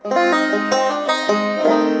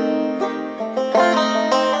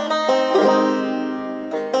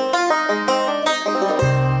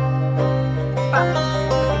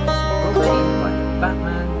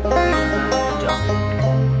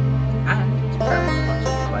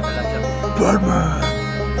Batman.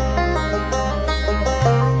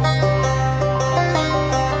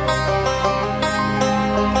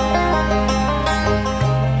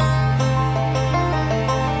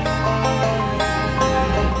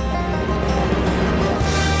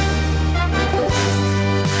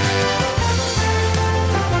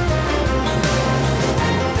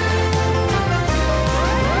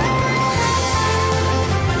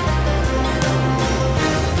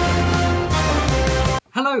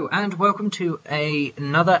 Hello and welcome to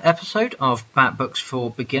another episode of Bat Books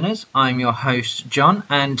for Beginners. I'm your host John,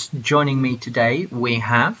 and joining me today we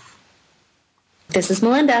have... This is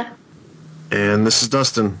Melinda. And this is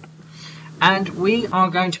Dustin. And we are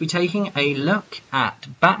going to be taking a look at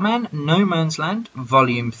Batman No Man's Land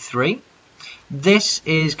Volume 3. This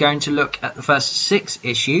is going to look at the first 6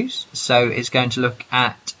 issues, so it's going to look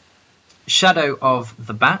at Shadow of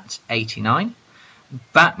the Bat 89,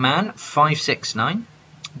 Batman 569,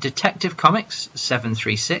 Detective Comics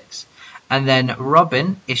 736, and then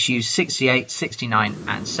Robin issues 68, 69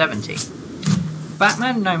 and 70.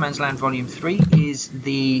 Batman No Man's Land Volume 3 is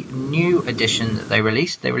the new edition that they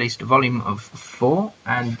released. They released a volume of 4,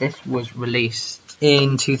 and this was released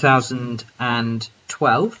in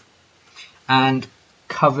 2012 and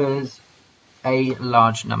covers a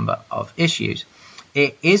large number of issues.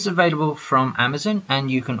 It is available from Amazon, and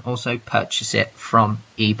you can also purchase it from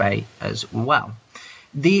eBay as well.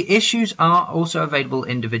 The issues are also available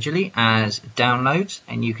individually as downloads,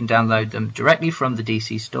 and you can download them directly from the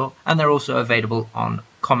DC store, and they're also available on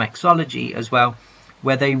Comixology as well,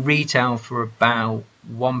 where they retail for about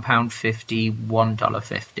 £1.50,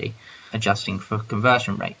 $1.50, adjusting for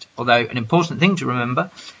conversion rate. Although an important thing to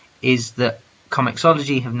remember is that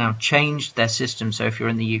Comixology have now changed their system, so if you're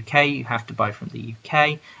in the UK, you have to buy from the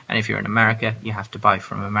UK, and if you're in America, you have to buy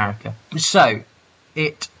from America. So,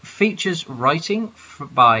 it features writing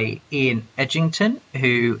by Ian Edgington,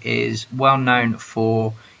 who is well known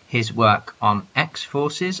for his work on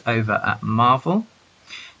X-Forces over at Marvel.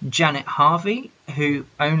 Janet Harvey, who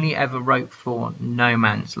only ever wrote for No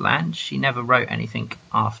Man's Land. She never wrote anything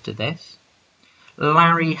after this.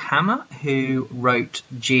 Larry Hama, who wrote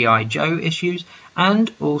G.I. Joe issues and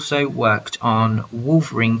also worked on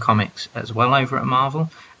Wolverine comics as well over at Marvel.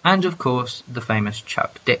 And of course, the famous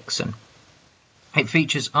Chuck Dixon. It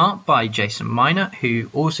features art by Jason Minor, who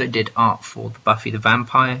also did art for the Buffy the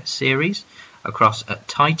Vampire series across at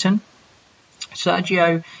Titan.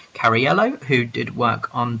 Sergio Cariello, who did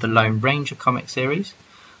work on the Lone Ranger comic series.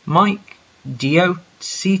 Mike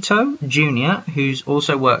Diocito Jr., who's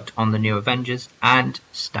also worked on the New Avengers, and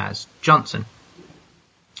Staz Johnson.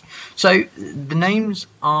 So the names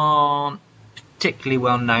aren't particularly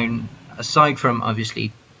well known, aside from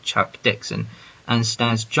obviously Chuck Dixon and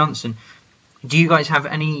Staz Johnson. Do you guys have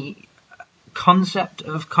any concept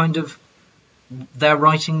of kind of their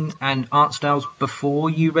writing and art styles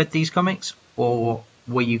before you read these comics, or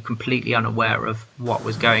were you completely unaware of what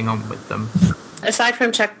was going on with them? Aside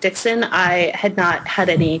from Chuck Dixon, I had not had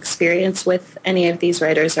any experience with any of these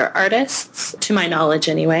writers or artists, to my knowledge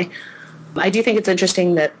anyway. I do think it's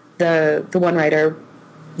interesting that the one writer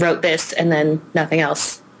wrote this and then nothing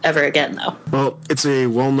else ever again, though. Well, it's a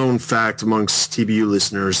well-known fact amongst TBU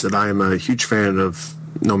listeners that I am a huge fan of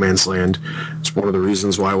No Man's Land. It's one of the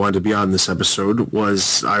reasons why I wanted to be on this episode.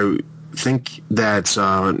 Was I think that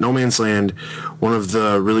No Man's Land, one of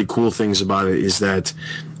the really cool things about it is that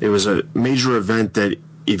it was a major event that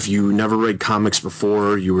if you never read comics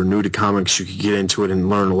before, you were new to comics, you could get into it and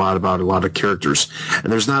learn a lot about a lot of characters.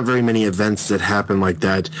 And there's not very many events that happen like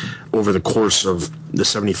that over the course of the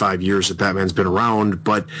 75 years that Batman's been around,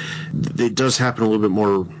 but it does happen a little bit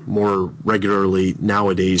more regularly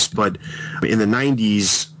nowadays. But in the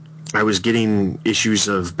 90s, I was getting issues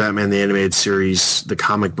of Batman the Animated Series, the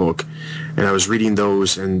comic book, and I was reading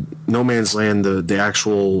those, and No Man's Land, the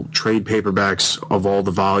actual trade paperbacks of all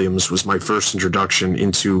the volumes, was my first introduction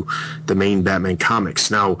into the main Batman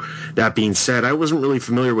comics. Now, that being said, I wasn't really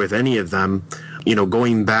familiar with any of them. You know,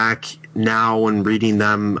 going back now and reading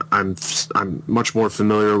them, I'm much more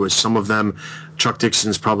familiar with some of them. Chuck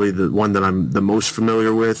Dixon's probably the one that I'm the most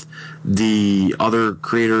familiar with. The other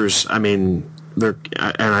creators, I mean,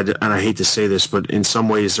 I hate to say this, but in some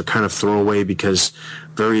ways they're kind of throwaway because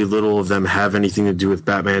very little of them have anything to do with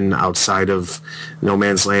Batman outside of No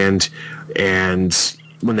Man's Land, and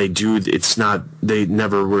when they do, they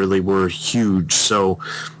never really were huge. So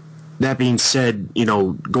that being said, you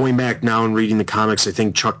know, going back now and reading the comics, I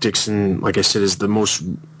think Chuck Dixon, like I said, is the most,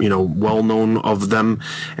 you know, well-known of them,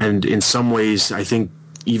 and in some ways I think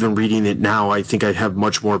even reading it now, I think I have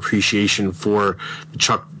much more appreciation for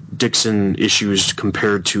Chuck Dixon issues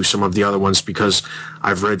compared to some of the other ones because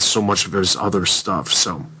I've read so much of his other stuff.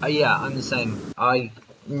 So yeah, I'm the same. I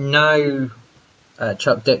know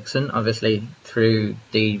Chuck Dixon, obviously, through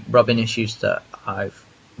the Robin issues that I've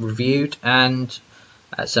reviewed, and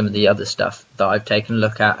some of the other stuff that I've taken a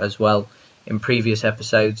look at as well in previous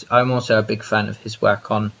episodes. I'm also a big fan of his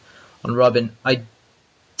work on Robin. I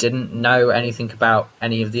didn't know anything about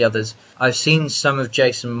any of the others. I've seen some of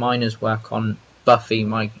Jason Miner's work on Buffy.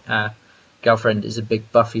 My girlfriend is a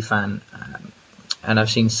big Buffy fan, and I've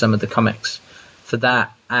seen some of the comics for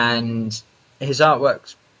that, and his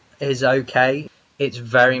artwork is okay. It's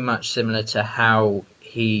very much similar to how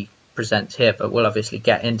he presents here, but we'll obviously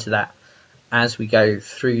get into that as we go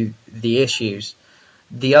through the issues.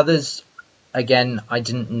 The others, again, I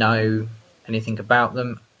didn't know anything about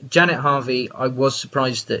them. Janet Harvey, I was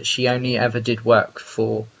surprised that she only ever did work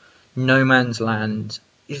for No Man's Land.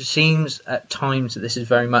 It seems at times that this is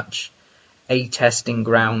very much a testing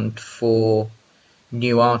ground for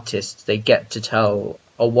new artists. They get to tell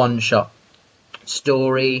a one-shot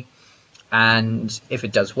story, and if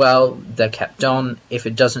it does well, they're kept on. If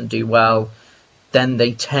it doesn't do well, then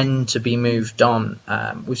they tend to be moved on.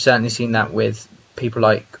 We've certainly seen that with people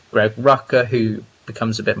like Greg Rucka, who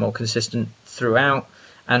becomes a bit more consistent throughout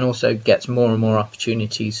and also gets more and more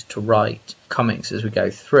opportunities to write comics as we go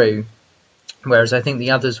through. Whereas I think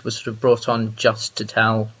the others were sort of brought on just to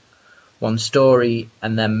tell one story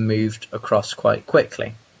and then moved across quite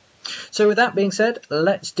quickly. So with that being said,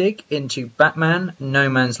 let's dig into Batman No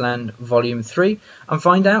Man's Land Volume 3 and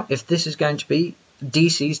find out if this is going to be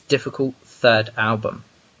DC's difficult third album.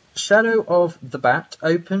 Shadow of the Bat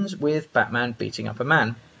opens with Batman beating up a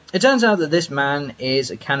man. It turns out that this man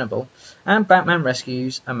is a cannibal, and Batman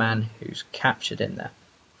rescues a man who's captured in there.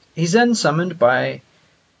 He's then summoned by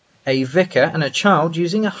a vicar and a child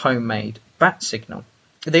using a homemade bat signal.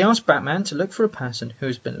 They ask Batman to look for a person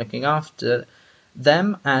who's been looking after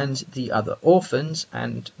them and the other orphans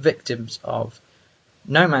and victims of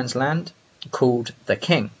No Man's Land, called the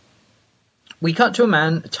King. We cut to a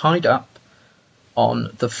man tied up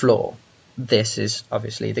on the floor. This is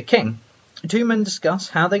obviously the King. Two men discuss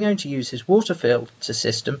how they're going to use his water filter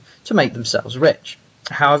system to make themselves rich.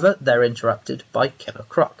 However, they're interrupted by Killer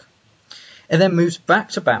Croc. It then moves back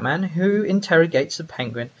to Batman, who interrogates the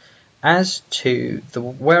Penguin as to the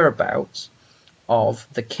whereabouts of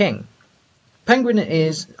the King. Penguin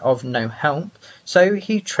is of no help, so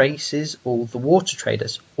he traces all the water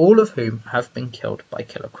traders, all of whom have been killed by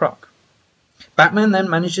Killer Croc. Batman then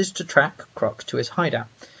manages to track Croc to his hideout.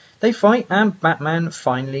 They fight and Batman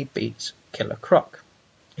finally beats Killer Croc.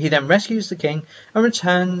 He then rescues the King and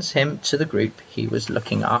returns him to the group he was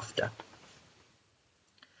looking after.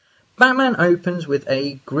 Batman opens with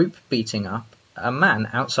a group beating up a man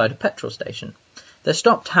outside a petrol station. They're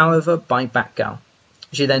stopped, however, by Batgirl.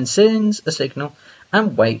 She then sends a signal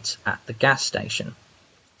and waits at the gas station.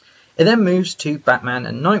 It then moves to Batman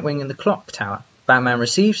and Nightwing in the clock tower. Batman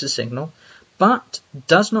receives the signal, but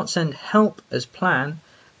does not send help as planned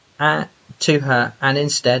to her and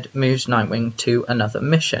instead moves Nightwing to another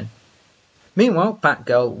mission. Meanwhile,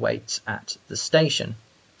 Batgirl waits at the station.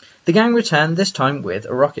 The gang return, this time with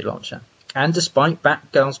a rocket launcher, and despite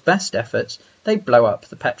Batgirl's best efforts, they blow up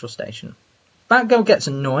the petrol station. Batgirl gets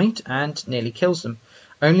annoyed and nearly kills them,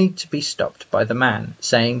 only to be stopped by the man,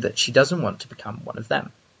 saying that she doesn't want to become one of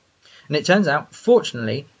them. And it turns out,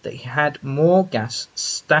 fortunately, that he had more gas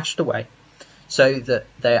stashed away, so that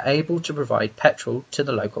they are able to provide petrol to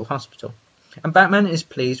the local hospital. And Batman is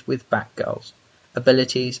pleased with Batgirl's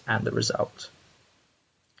abilities and the result.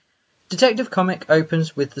 Detective Comic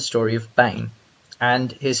opens with the story of Bane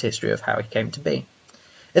and his history of how he came to be.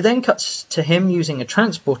 It then cuts to him using a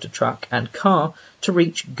transporter truck and car to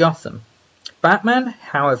reach Gotham. Batman,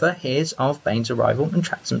 however, hears of Bane's arrival and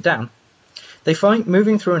tracks him down. They fight,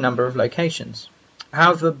 moving through a number of locations.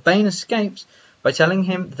 However, Bane escapes by telling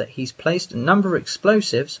him that he's placed a number of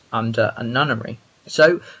explosives under a nunnery.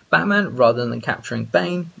 So Batman, rather than capturing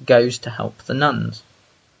Bane, goes to help the nuns.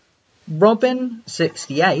 Robin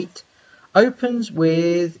 68 opens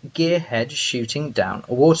with Gearhead shooting down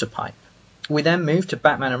a water pipe. We then move to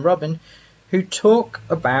Batman and Robin, who talk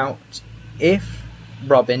about if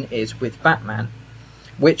Robin is with Batman,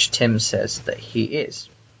 which Tim says that he is.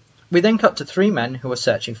 We then cut to three men who are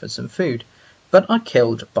searching for some food, but are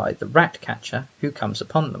killed by the Ratcatcher, who comes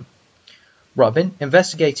upon them. Robin,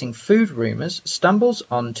 investigating food rumours, stumbles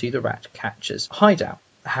onto the Ratcatcher's hideout.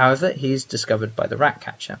 However, he is discovered by the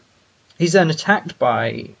Ratcatcher. He's then attacked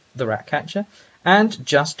by the Ratcatcher and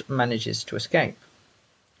just manages to escape.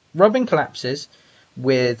 Robin collapses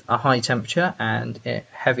with a high temperature and a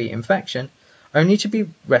heavy infection only to be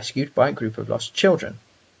rescued by a group of lost children.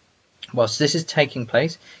 Whilst this is taking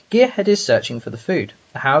place, Gearhead is searching for the food.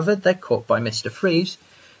 However, they're caught by Mr. Freeze,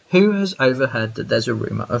 who has overheard that there's a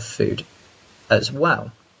rumour of food as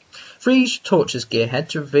well. Freeze tortures Gearhead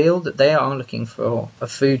to reveal that they are looking for a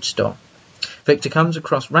food store. Victor comes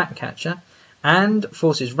across Ratcatcher and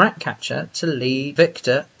forces Ratcatcher to lead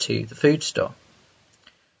Victor to the food store.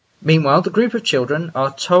 Meanwhile, the group of children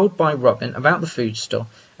are told by Robin about the food store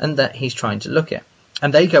and that he's trying to look it,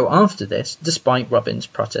 and they go after this despite Robin's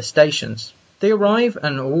protestations. They arrive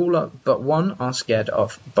and all but one are scared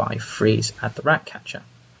off by Freeze at the Ratcatcher.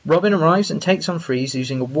 Robin arrives and takes on Freeze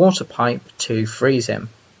using a water pipe to freeze him.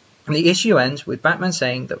 And the issue ends with Batman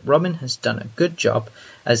saying that Robin has done a good job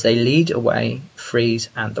as they lead away Freeze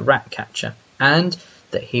and the Ratcatcher, and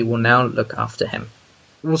that he will now look after him.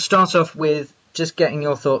 We'll start off with just getting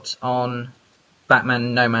your thoughts on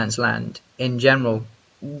Batman No Man's Land in general.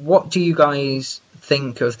 What do you guys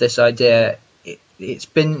think of this idea? It's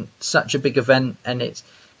been such a big event, and it's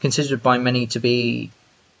considered by many to be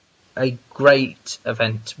a great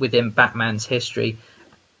event within Batman's history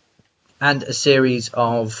and a series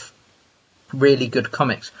of really good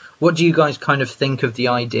comics. What do you guys kind of think of the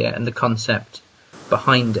idea and the concept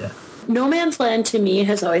behind it? No Man's Land to me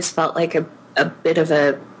has always felt like a bit of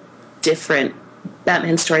a different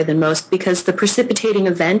Batman story than most, because the precipitating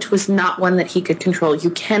event was not one that he could control.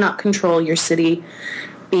 You cannot control your city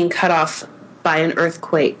being cut off by an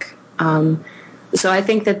earthquake. So I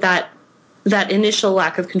think that initial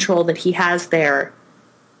lack of control that he has there,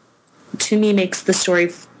 to me, makes the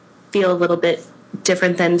story feel a little bit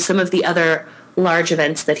different than some of the other large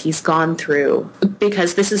events that he's gone through,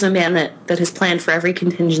 because this is a man that has planned for every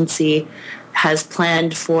contingency, has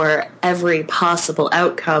planned for every possible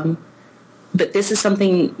outcome. But this is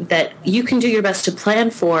something that you can do your best to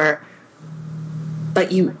plan for,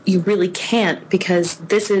 but you really can't, because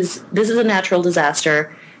this is a natural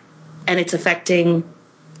disaster and it's affecting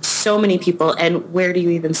so many people. And where do you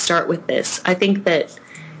even start with this? I think that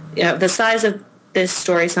the size of this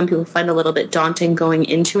story, some people find a little bit daunting going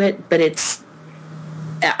into it, but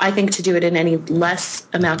I think to do it in any less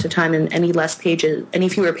amount of time and any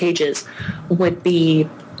fewer pages would be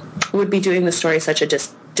doing the story such a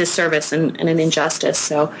disservice and an injustice.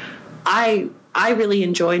 So I really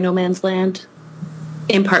enjoy No Man's Land,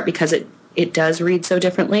 in part because it does read so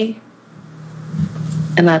differently.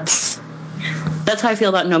 And that's how I feel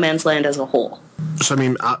about No Man's Land as a whole. So, I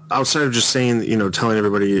mean, outside of just saying, telling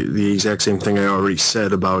everybody the exact same thing I already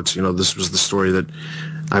said about, this was the story that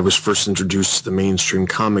I was first introduced to the mainstream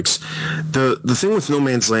comics. The thing with No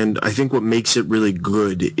Man's Land, I think what makes it really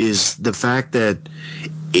good is the fact that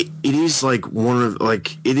it is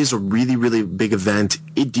it is a really, really big event.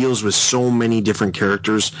 It deals with so many different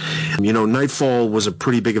characters. Nightfall was a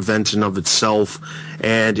pretty big event in of itself,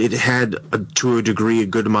 and it had, to a degree, a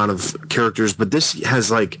good amount of characters, but this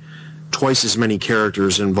has twice as many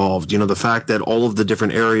characters involved. The fact that all of the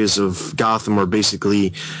different areas of Gotham are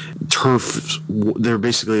basically turf. They're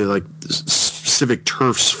basically specific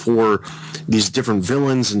turfs for these different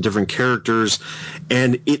villains and different characters.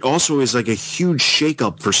 And it also is a huge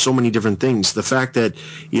shakeup for so many different things. The fact that,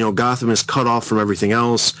 Gotham is cut off from everything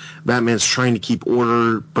else. Batman's trying to keep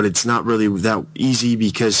order, but it's not really that easy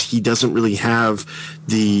because he doesn't really have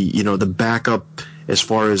the backup as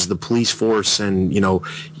far as the police force. And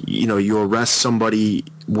you arrest somebody,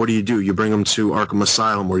 what do? You bring them to Arkham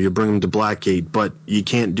Asylum, or you bring them to Blackgate, but you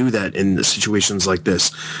can't do that in situations like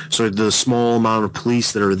this. So the small amount of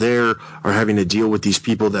police that are there are having to deal with these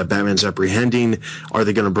people that Batman's apprehending. Are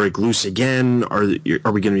they going to break loose again? Are we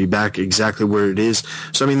going to be back exactly where it is?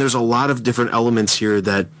 So I mean, there's a lot of different elements here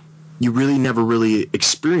that you really never really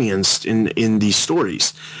experienced in these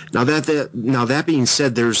stories. Now that being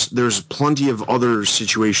said, there's plenty of other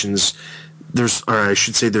situations. There's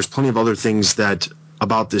plenty of other things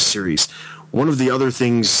about this series. One of the other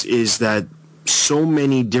things is that so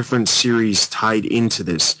many different series tied into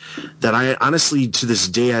this that I honestly, to this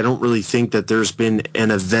day, I don't really think that there's been an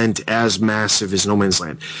event as massive as No Man's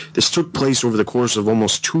Land. This took place over the course of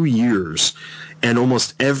almost 2 years, and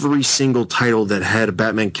almost every single title that had a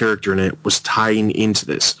Batman character in it was tying into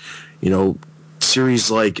this. Series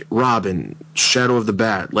like Robin, Shadow of the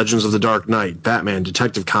Bat, Legends of the Dark Knight, Batman,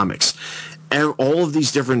 Detective Comics. All of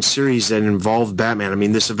these different series that involved Batman. I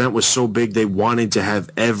mean, this event was so big they wanted to have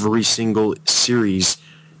every single series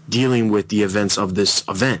dealing with the events of this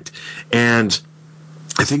event. And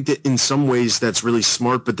I think that in some ways that's really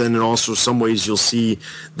smart, but then in also some ways you'll see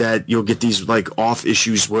that you'll get these like off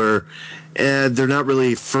issues where they're not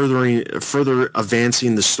really further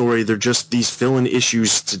advancing the story. They're just these fill-in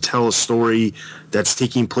issues to tell a story that's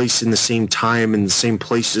taking place in the same time and the same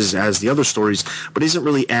places as the other stories, but isn't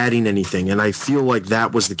really adding anything. And I feel like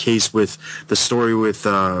that was the case with the story with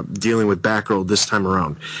dealing with Batgirl this time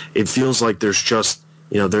around. It feels like there's just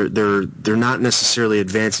they're not necessarily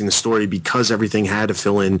advancing the story because everything had to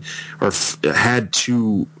fill in or had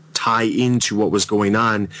to tie into what was going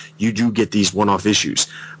on. You do get these one-off issues.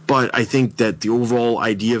 But I think that the overall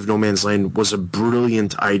idea of No Man's Land was a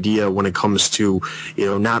brilliant idea when it comes to,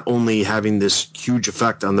 not only having this huge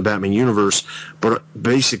effect on the Batman universe, but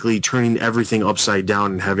basically turning everything upside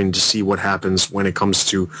down and having to see what happens when it comes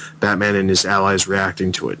to Batman and his allies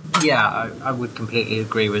reacting to it. Yeah, I would completely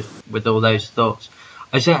agree with all those thoughts.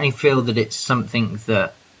 I certainly feel that it's something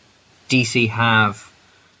that DC have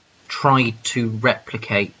tried to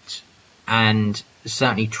replicate and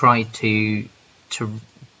certainly tried to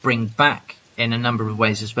bring back in a number of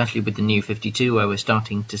ways, especially with the New 52, where we're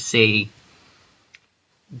starting to see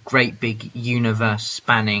great big universe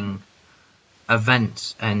spanning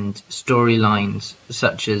events and storylines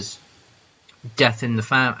such as Death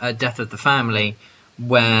of the Family,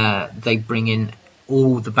 where they bring in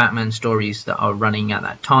all the Batman stories that are running at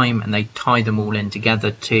that time and they tie them all in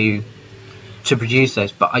together to produce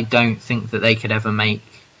those. But I don't think that they could ever make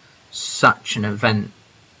such an event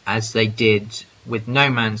as they did with No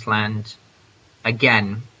Man's Land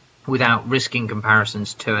again, without risking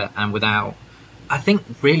comparisons to it and without, I think,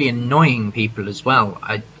 really annoying people as well.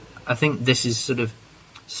 I think this is sort of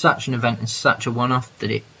such an event and such a one-off that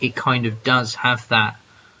it kind of does have that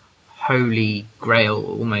holy grail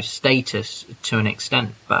almost status to an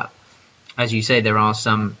extent, but as you say, there are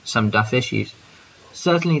some duff issues.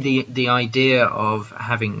 Certainly the idea of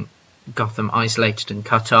having Gotham isolated and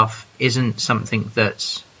cut off isn't something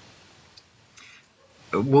is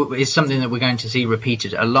something that we're going to see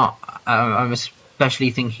repeated a lot. I'm especially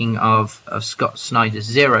thinking of Scott Snyder's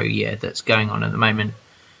Zero Year that's going on at the moment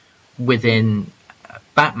within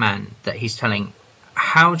Batman that he's telling.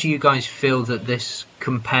 How do you guys feel that this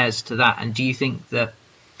compares to that? And do you think that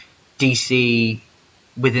DC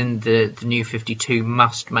within the New 52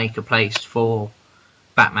 must make a place for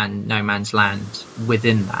Batman No Man's Land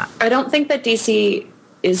within that? I don't think that DC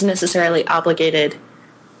is necessarily obligated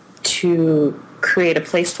to create a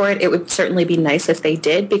place for it. It would certainly be nice if they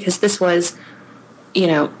did, because this was,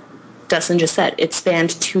 Dustin just said, it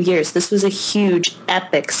spanned 2 years. This was a huge,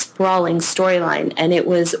 epic, sprawling storyline, and it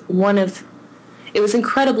was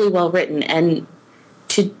incredibly well written, and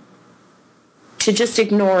to just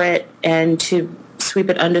ignore it and to sweep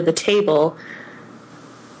it under the table,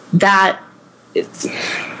 I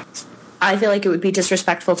feel like it would be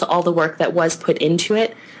disrespectful to all the work that was put into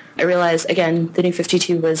it. I realize, again, the New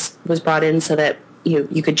 52 was brought in so that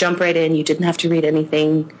you could jump right in. You didn't have to read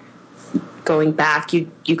anything going back.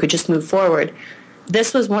 You could just move forward.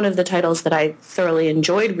 This was one of the titles that I thoroughly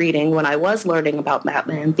enjoyed reading when I was learning about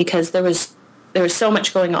Batman, because there was so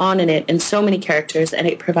much going on in it and so many characters, and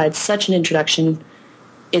it provides such an introduction.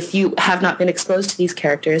 If you have not been exposed to these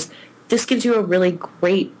characters, this gives you a really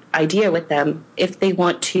great idea with them. If they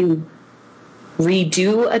want to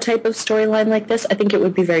redo a type of storyline like this, I think it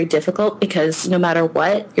would be very difficult, because no matter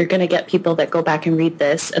what, you're going to get people that go back and read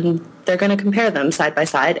this and they're going to compare them side by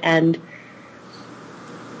side, and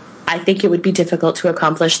I think it would be difficult to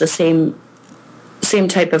accomplish the same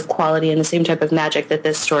type of quality and the same type of magic that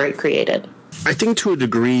this story created. I think to a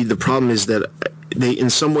degree the problem is that in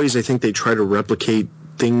some ways I think they try to replicate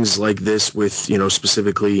things like this with,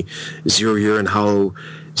 specifically Zero Year and how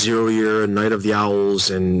Zero Year and Night of the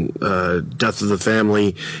Owls and Death of the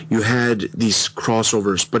Family, you had these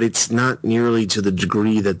crossovers, but it's not nearly to the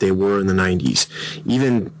degree that they were in the 90s.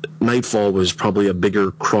 Even Nightfall was probably a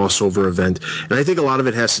bigger crossover event. And I think a lot of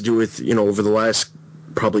it has to do with, over the last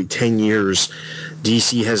probably 10 years,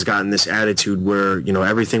 DC has gotten this attitude where,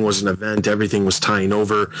 everything was an event, everything was tying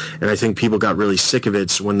over, and I think people got really sick of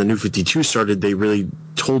it. So when the New 52 started, they really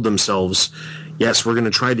told themselves, yes, we're going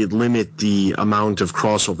to try to limit the amount of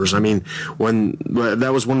crossovers. I mean, when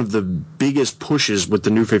that was one of the biggest pushes with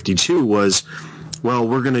the New 52 was, well,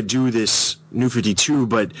 we're going to do this New 52,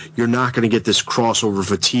 but you're not going to get this crossover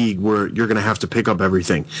fatigue where you're going to have to pick up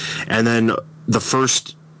everything. And then the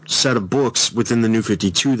first set of books within the New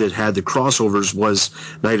 52 that had the crossovers was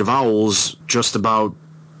Night of Owls. Just about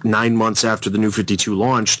 9 months after the New 52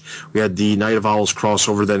 launched, we had the Night of Owls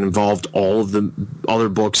crossover that involved all of the other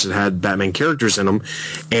books that had Batman characters in them,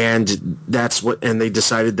 and they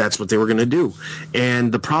decided that's what they were going to do.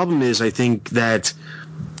 And the problem is, I think that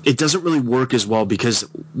it doesn't really work as well, because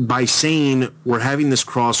by saying we're having this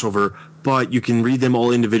crossover, but you can read them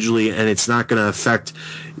all individually and it's not going to affect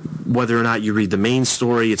whether or not you read the main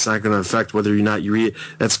story, it's not going to affect whether or not you read it,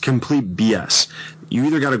 that's complete BS. You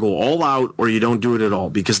either got to go all out or you don't do it at all,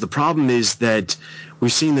 because the problem is that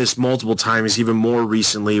we've seen this multiple times, even more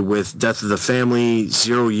recently with Death of the Family,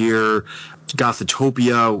 Zero Year,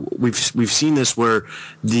 Gothatopia. We've seen this where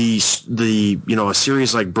the a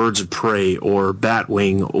series like Birds of Prey or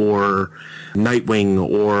Batwing or Nightwing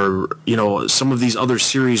or some of these other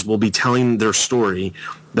series will be telling their story.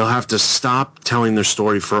 They'll have to stop telling their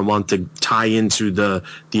story for a month to tie into the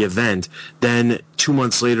event. Then 2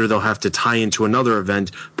 months later, they'll have to tie into another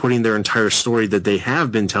event, putting their entire story that they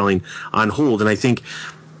have been telling on hold. And I think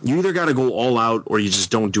you either got to go all out or you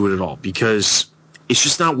just don't do it at all, because it's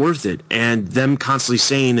just not worth it. And them constantly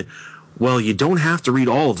saying, well, you don't have to read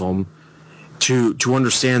all of them to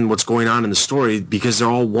understand what's going on in the story because they're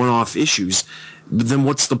all one-off issues. Then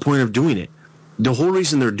what's the point of doing it? The whole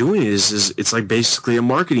reason they're doing it is it's like basically a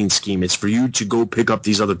marketing scheme. It's for you to go pick up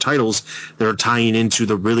these other titles that are tying into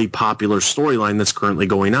the really popular storyline that's currently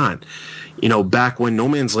going on. Back when No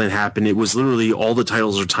Man's Land happened, it was literally all the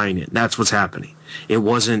titles are tying in. That's what's happening. It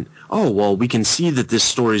wasn't, oh, well, we can see that this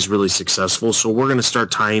story is really successful, so we're going to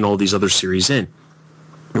start tying all these other series in.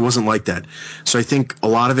 It wasn't like that. So I think a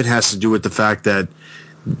lot of it has to do with the fact that,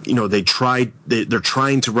 they're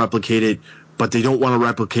trying to replicate it, but they don't want to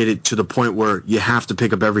replicate it to the point where you have to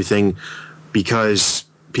pick up everything because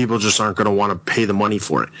people just aren't going to want to pay the money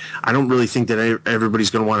for it. I don't really think that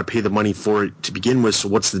everybody's going to want to pay the money for it to begin with, so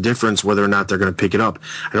what's the difference whether or not they're going to pick it up?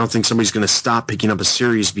 I don't think somebody's going to stop picking up a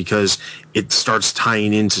series because it starts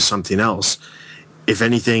tying into something else. If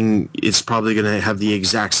anything, it's probably going to have the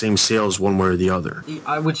exact same sales one way or the other.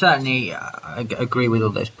 I would certainly agree with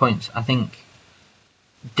all those points. I think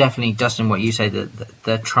definitely, Dustin, what you say, that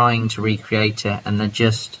they're trying to recreate it and they're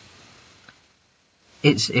just...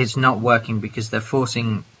 It's not working because they're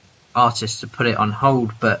forcing artists to put it on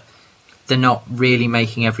hold, but they're not really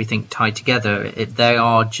making everything tie together. They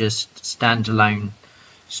are just standalone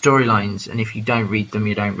storylines, and if you don't read them,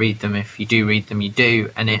 you don't read them. If you do read them, you do,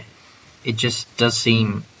 and it just does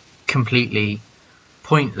seem completely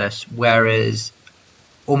pointless, whereas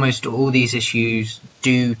almost all these issues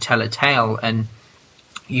do tell a tale, and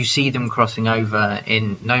you see them crossing over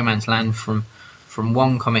in No Man's Land from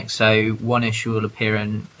one comic. So one issue will appear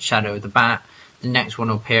in Shadow of the Bat, the next one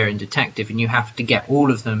will appear in Detective, and you have to get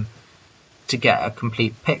all of them to get a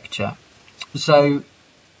complete picture. So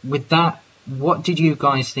with that, what did you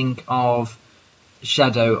guys think of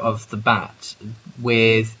Shadow of the Bat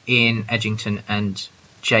with Ian Edgington and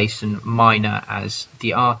Jason Minor as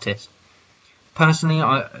the artist? Personally,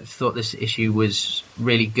 I thought this issue was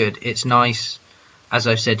really good. It's nice, as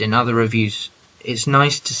I've said in other reviews, it's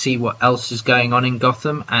nice to see what else is going on in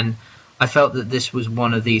Gotham, and I felt that this was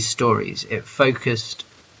one of these stories. It focused,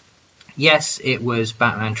 yes, it was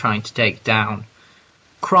Batman trying to take down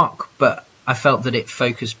Croc, but I felt that it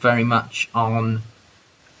focused very much on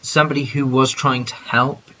somebody who was trying to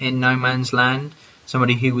help in No Man's Land,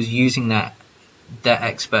 somebody who was using their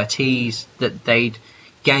expertise that they'd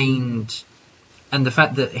gained, and the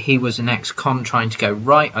fact that he was an ex-con trying to go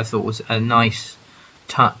right, I thought was a nice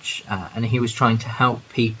touch, and he was trying to help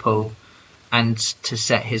people and to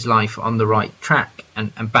set his life on the right track,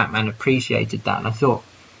 and Batman appreciated that, and I thought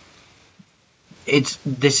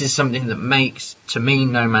this is something that makes, to me,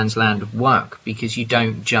 No Man's Land work, because you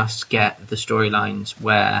don't just get the storylines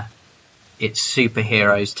where it's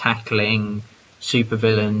superheroes tackling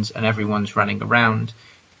supervillains and everyone's running around.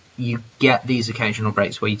 You get these occasional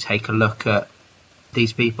breaks where you take a look at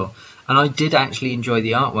these people, and I did actually enjoy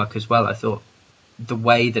the artwork as well. I thought the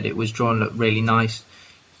way that it was drawn looked really nice.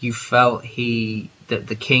 You felt that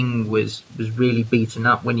the king was really beaten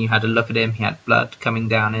up when you had a look at him. He had blood coming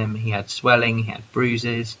down him, he had swelling, he had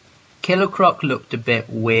bruises. Killer Croc looked a bit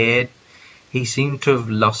weird. He seemed to have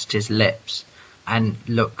lost his lips and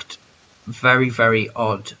looked very, very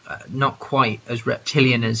odd. Not quite as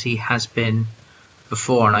reptilian as he has been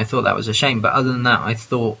before, and I thought that was a shame. But other than that, I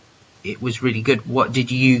thought it was really good. What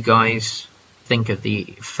did you guys think of the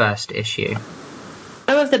first issue?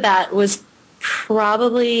 Shadow of the Bat was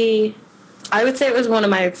probably, I would say it was one of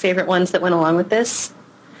my favorite ones that went along with this.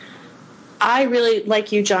 I really,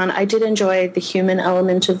 like you, John, I did enjoy the human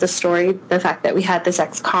element of the story, the fact that we had this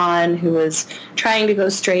ex-con who was trying to go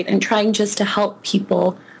straight and trying just to help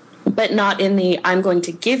people, but not in the, I'm going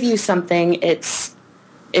to give you something. It's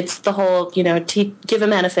the whole, give a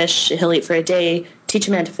man a fish, he'll eat for a day. Teach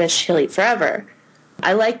a man to fish, he'll eat forever.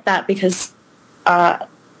 I like that because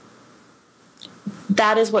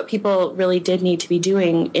that is what people really did need to be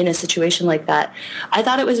doing in a situation like that. I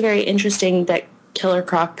thought it was very interesting that Killer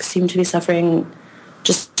Croc seemed to be suffering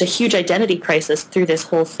just a huge identity crisis through this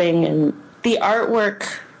whole thing, and the artwork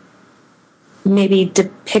maybe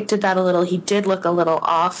depicted that a little. He did look a little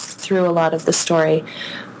off through a lot of the story.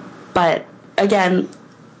 But again,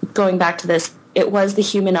 going back to this, it was the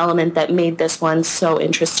human element that made this one so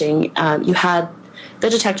interesting. You had the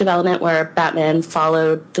detective element where Batman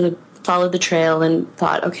followed the trail and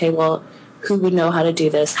thought, okay, well, who would know how to do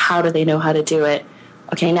this? How do they know how to do it?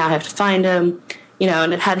 Okay, now I have to find him.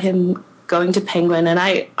 And it had him going to Penguin. And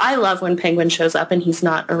I love when Penguin shows up and he's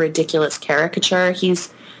not a ridiculous caricature. He's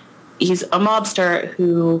a mobster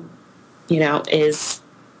who, is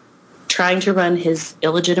trying to run his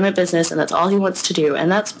illegitimate business, and that's all he wants to do,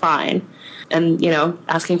 and that's fine. And,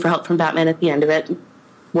 asking for help from Batman at the end of it,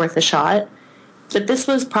 worth a shot. But this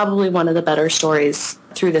was probably one of the better stories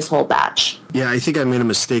through this whole batch. Yeah, I think I made a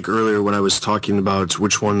mistake earlier when I was talking about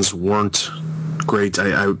which ones weren't great.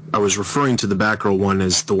 I was referring to the Batgirl one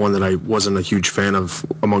as the one that I wasn't a huge fan of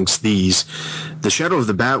amongst these. The Shadow of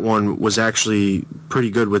the Bat one was actually pretty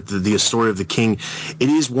good with the story of the King. It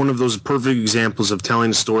is one of those perfect examples of telling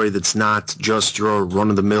a story that's not just your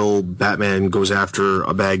run-of-the-mill Batman goes after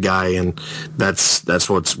a bad guy and that's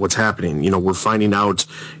what's happening. We're finding out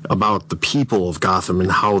about the people of Gotham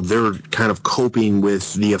and how they're kind of coping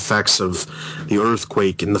with the effects of the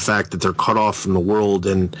earthquake and the fact that they're cut off from the world,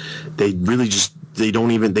 and they really just they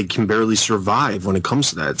can barely survive when it comes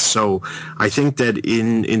to that. So I think that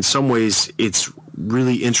in some ways it's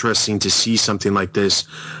really interesting to see something like this.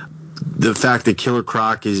 The fact that Killer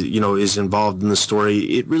Croc is involved in the story,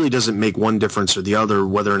 it really doesn't make one difference or the other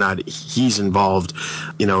whether or not he's involved.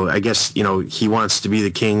 I guess, he wants to be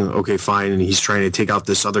the king. Okay, fine. And he's trying to take out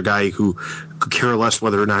this other guy who could care less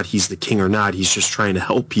whether or not he's the king or not. He's just trying to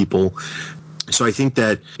help people. So I think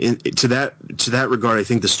that to that regard, I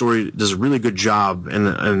think the story does a really good job, and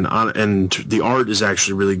the art is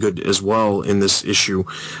actually really good as well in this issue.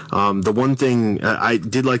 The one thing I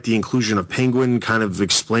did like the inclusion of Penguin, kind of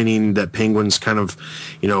explaining that Penguin's kind of,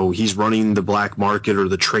 he's running the black market or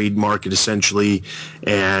the trade market essentially,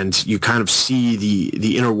 and you kind of see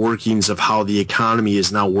the inner workings of how the economy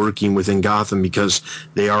is now working within Gotham because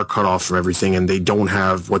they are cut off from everything and they don't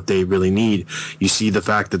have what they really need. You see the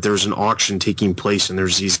fact that there's an auction taking place and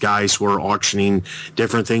there's these guys who are auctioning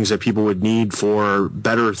different things that people would need for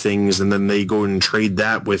better things, and then they go and trade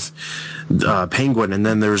that with Penguin, and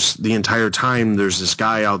then there's the entire time there's this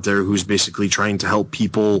guy out there who's basically trying to help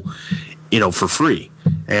people for free,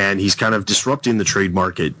 and he's kind of disrupting the trade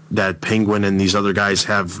market that Penguin and these other guys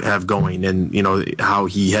have going, and how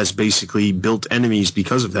he has basically built enemies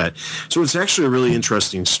because of that. So it's actually a really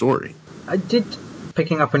interesting story.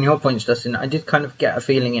 Picking up on your points, Dustin, I did kind of get a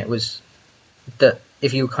feeling it was that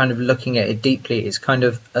if you were kind of looking at it deeply, it's kind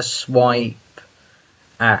of a swipe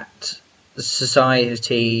at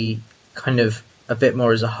society kind of a bit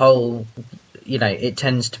more as a whole. It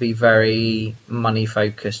tends to be very money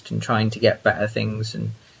focused and trying to get better things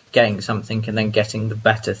and getting something and then getting the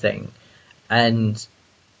better thing. And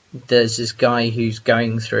there's this guy who's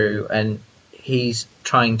going through and he's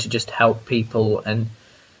trying to just help people and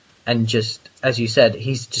just, as you said,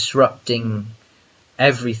 he's disrupting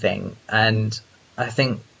everything. And I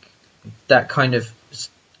think that kind of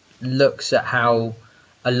looks at how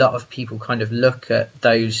a lot of people kind of look at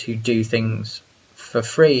those who do things for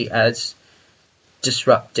free as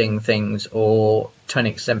disrupting things, or to an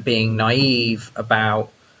extent being naive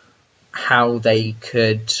about how they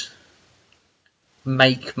could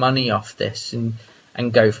make money off this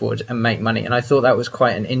and go forward and make money. And I thought that was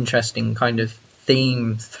quite an interesting kind of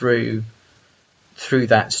theme through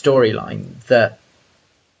that storyline that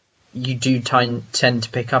you do tend to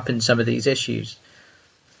pick up in some of these issues.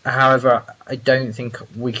 However, I don't think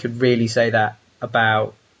we could really say that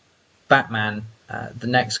about Batman, the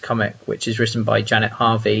next comic, which is written by Janet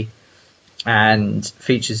Harvey and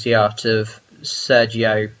features the art of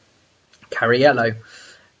Sergio Cariello.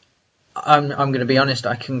 I'm going to be honest,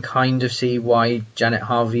 I can kind of see why Janet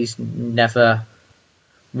Harvey's never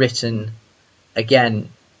written again.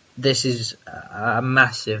 This is a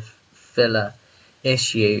massive filler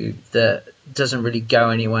issue that doesn't really go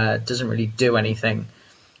anywhere, doesn't really do anything,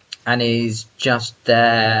 and is just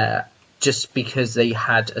there just because they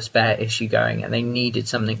had a spare issue going and they needed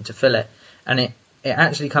something to fill it. And it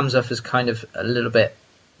actually comes off as kind of a little bit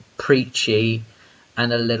preachy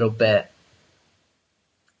and a little bit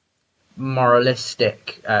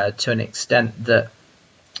moralistic to an extent that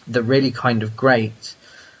really kind of great.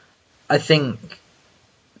 I think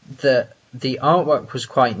that the artwork was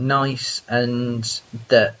quite nice and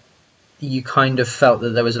that you kind of felt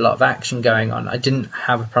that there was a lot of action going on. I didn't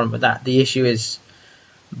have a problem with that. The issue is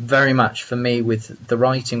very much for me with the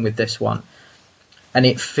writing with this one, and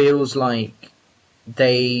it feels like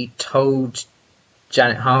they told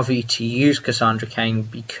Janet Harvey to use Cassandra Cain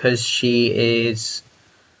because she is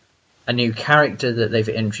a new character that they've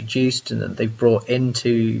introduced and that they've brought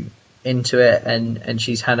into it, and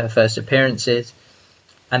she's had her first appearances,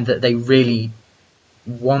 and that they really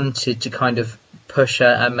wanted to kind of push her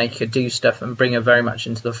and make her do stuff and bring her very much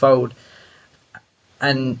into the fold.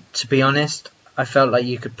 And to be honest, I felt like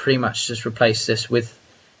you could pretty much just replace this with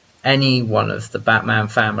any one of the Batman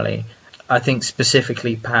family. I think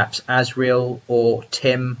specifically perhaps Azrael or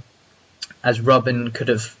Tim as Robin could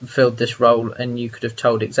have filled this role, and you could have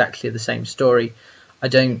told exactly the same story. I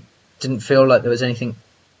didn't feel like there was anything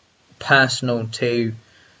personal to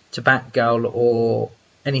Batgirl or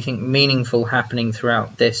anything meaningful happening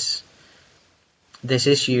throughout this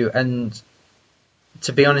issue. And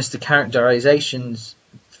to be honest, the characterizations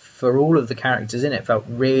for all of the characters in it felt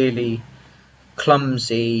really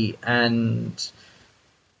clumsy and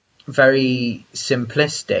very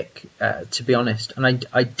simplistic, to be honest. And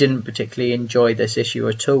I didn't particularly enjoy this issue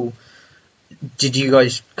at all. Did you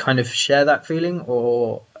guys kind of share that feeling,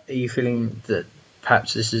 or are you feeling that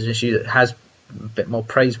perhaps this is an issue that has a bit more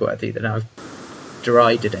praiseworthy than I've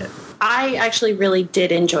derided it? I actually really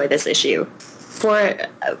did enjoy this issue for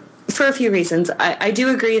a few reasons. I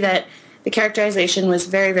do agree that the characterization was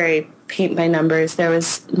very, very paint by numbers. There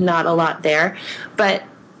was not a lot there. But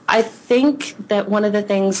I think that one of the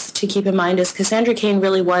things to keep in mind is Cassandra Cain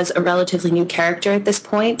really was a relatively new character at this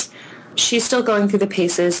point. She's still going through the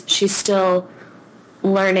paces. She's still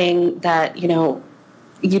learning that, you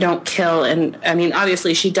don't kill. And, I mean,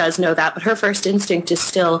 obviously she does know that, but her first instinct is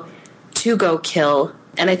still to go kill.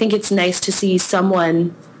 And I think it's nice to see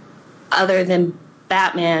someone other than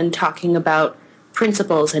Batman talking about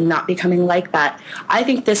principles and not becoming like that. I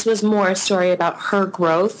think this was more a story about her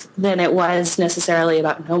growth than it was necessarily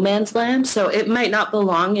about No Man's Land. So it might not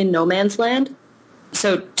belong in No Man's Land.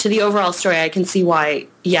 So to the overall story, I can see why,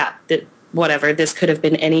 this could have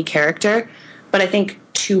been any character. But I think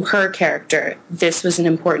to her character, this was an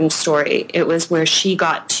important story. It was where she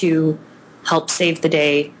got to help save the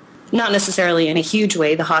day. Not necessarily in a huge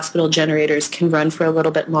way. The hospital generators can run for a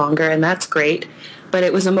little bit longer, and that's great. But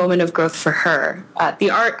it was a moment of growth for her.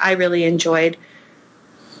 The art I really enjoyed.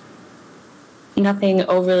 Nothing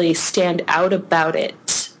overly stand out about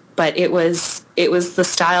it, but it was the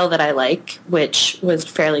style that I like, which was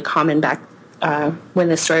fairly common back when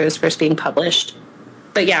this story was first being published.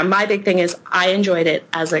 But yeah, my big thing is I enjoyed it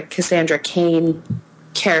as a Cassandra Cain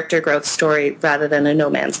character growth story rather than a No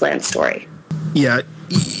Man's Land story. Yeah,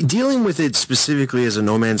 dealing with it specifically as a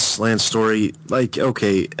No Man's Land story, like,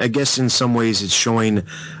 okay, I guess in some ways it's showing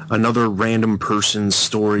another random person's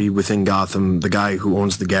story within Gotham, the guy who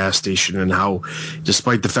owns the gas station, and how,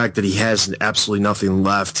 despite the fact that he has absolutely nothing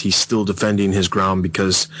left, he's still defending his ground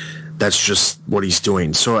because that's just what he's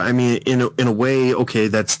doing. So, I mean, in a way, okay,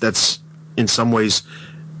 that's in some ways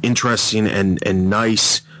interesting and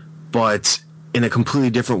nice, but in a completely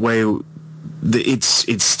different way,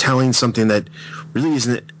 it's telling something that really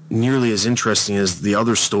isn't nearly as interesting as the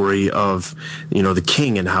other story of, the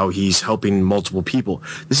king and how he's helping multiple people.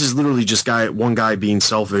 This is literally just one guy being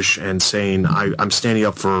selfish and saying, I'm standing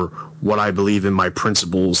up for what I believe in, my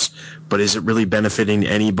principles, but is it really benefiting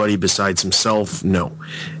anybody besides himself? No.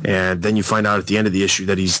 And then you find out at the end of the issue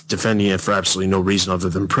that he's defending it for absolutely no reason other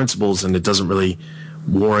than principles, and it doesn't really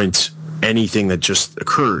warrant anything that just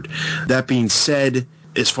occurred. That being said,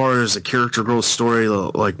 as far as a character growth story,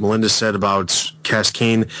 like Melinda said about Cass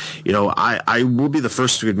Cain, I will be the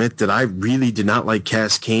first to admit that I really did not like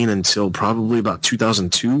Cass Cain until probably about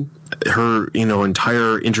 2002. Her,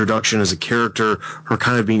 entire introduction as a character, her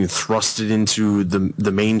kind of being thrusted into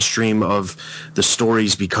the mainstream of the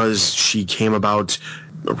stories because she came about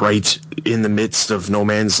right in the midst of No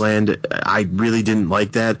Man's Land. I really didn't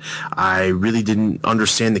like that. I really didn't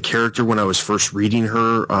understand the character when I was first reading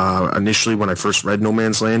her. Initially, when I first read No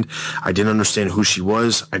Man's Land, I didn't understand who she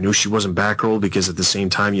was. I knew she wasn't Batgirl because at the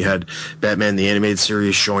same time you had Batman the Animated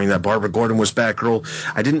Series showing that Barbara Gordon was Batgirl.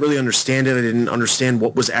 I didn't really understand it. I didn't understand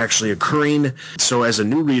what was actually occurring. So as a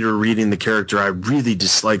new reader reading the character, I really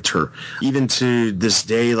disliked her. Even to this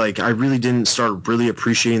day, I really didn't start really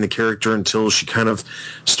appreciating the character until she kind of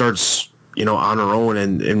starts on her own,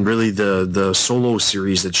 and really the solo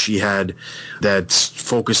series that she had that's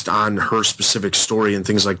focused on her specific story and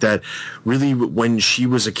things like that. Really, when she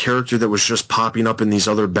was a character that was just popping up in these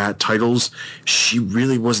other Bat titles, she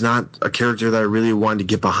really was not a character that I really wanted to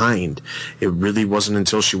get behind. It really wasn't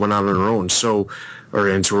until she went out on her own, or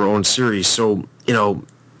into her own series. So,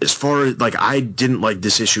 as far as, like, I didn't like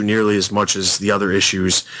this issue nearly as much as the other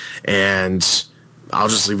issues, and I'll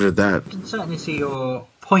just leave it at that. I can certainly see your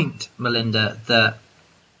point, Melinda, that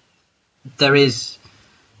it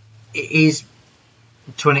is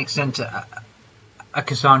to an extent a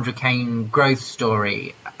Cassandra Cain growth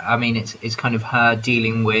story. I mean, it's kind of her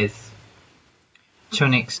dealing with, to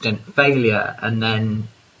an extent, failure, and then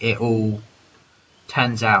it all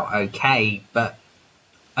turns out okay, but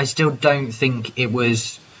I still don't think it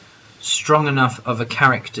was strong enough of a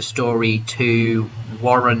character story to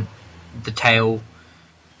warrant the tale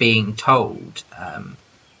being told.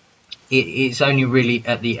 It's only really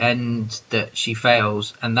at the end that she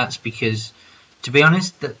fails, and that's because, to be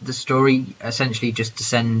honest, the story essentially just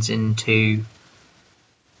descends into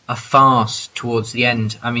a farce towards the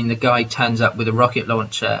end. I mean, the guy turns up with a rocket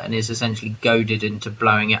launcher and is essentially goaded into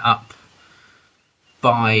blowing it up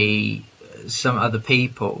by some other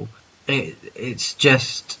people. It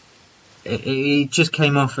just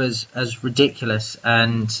came off as ridiculous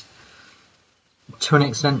and, to an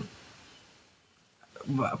extent,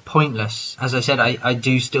 pointless. As I said, I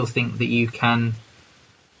do still think that you can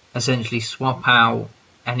essentially swap out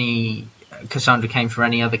any Cassandra Cain for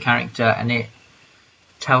any other character and it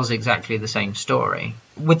tells exactly the same story.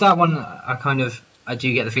 With that one, I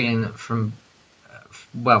do get the feeling that from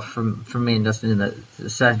me and Dustin, that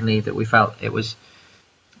certainly that we felt it was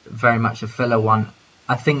very much a filler one.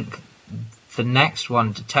 I think the next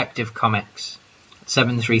one, Detective Comics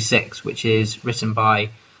 736, which is written by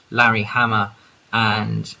Larry Hama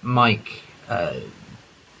and Mike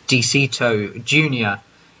DeCito Jr.,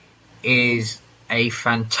 is a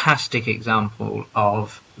fantastic example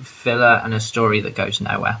of filler and a story that goes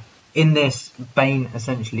nowhere. In this, Bane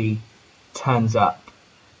essentially turns up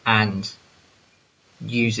and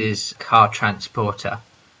uses a car transporter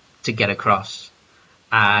to get across,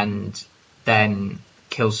 and then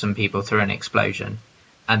kills some people through an explosion,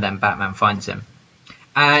 and then Batman finds him.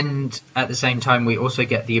 And at the same time, we also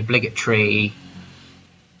get the obligatory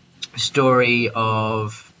story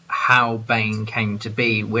of how Bane came to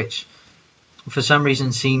be, which for some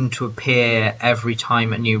reason seemed to appear every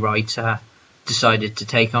time a new writer decided to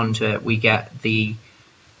take onto it. We get the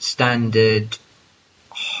standard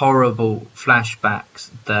horrible flashbacks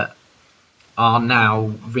that are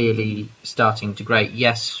now really starting to grate.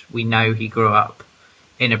 Yes, we know he grew up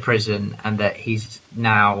in a prison and that he's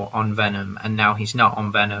now on Venom, and now he's not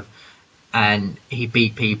on Venom, and he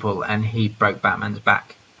beat people and he broke Batman's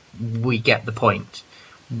back. We get the point.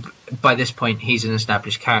 By this point, he's an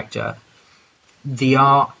established character. The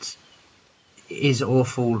art is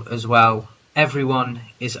awful as well. Everyone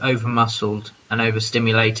is over-muscled and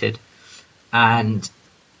overstimulated, and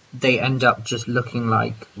they end up just looking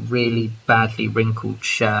like really badly wrinkled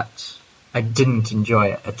shirts. I didn't enjoy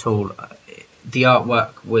it at all. The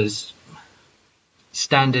artwork was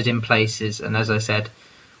standard in places, and as I said,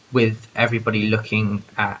 with everybody looking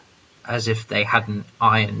at as if they hadn't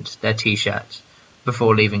ironed their t-shirts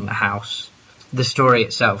before leaving the house. The story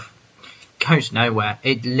itself goes nowhere.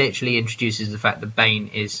 It literally introduces the fact that Bane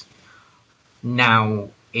is now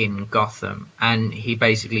in Gotham, and he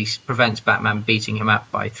basically prevents Batman beating him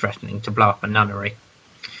up by threatening to blow up a nunnery,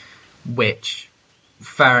 which,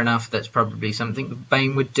 fair enough, that's probably something that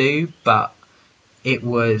Bane would do, but it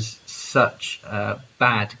was such a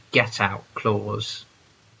bad get-out clause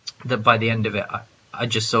that by the end of it, I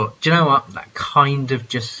just thought, do you know what? That kind of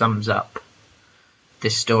just sums up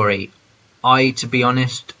this story. I, to be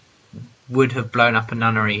honest, would have blown up a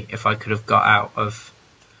nunnery if I could have got out of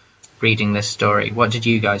reading this story. What did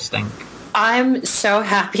you guys think? I'm so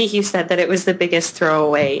happy you said that it was the biggest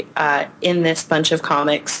throwaway in this bunch of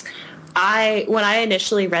comics. When I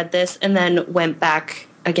initially read this and then went back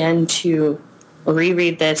again to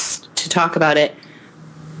reread this to talk about it,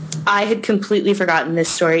 I had completely forgotten this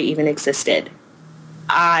story even existed.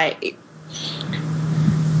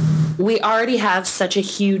 We already have such a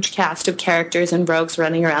huge cast of characters and rogues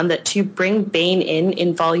running around that to bring Bane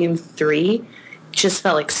in Volume 3 just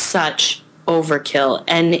felt like such overkill.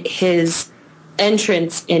 And his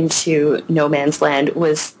entrance into No Man's Land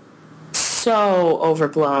was so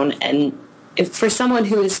overblown. And for someone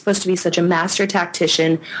who is supposed to be such a master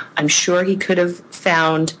tactician, I'm sure he could have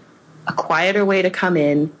found a quieter way to come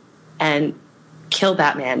in and kill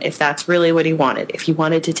Batman if that's really what he wanted. If he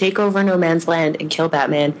wanted to take over No Man's Land and kill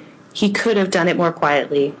Batman, he could have done it more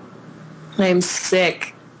quietly. I'm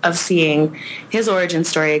sick of seeing his origin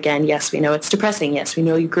story again. Yes, we know it's depressing. Yes, we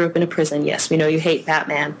know you grew up in a prison. Yes, we know you hate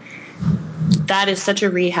Batman. That is such a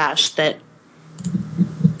rehash that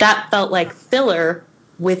felt like filler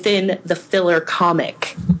within the filler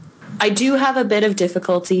comic. I do have a bit of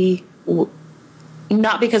difficulty,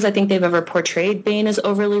 not because I think they've ever portrayed Bane as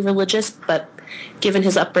overly religious, but given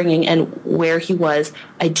his upbringing and where he was,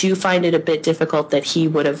 I do find it a bit difficult that he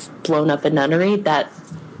would have blown up a nunnery. That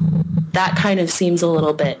kind of seems a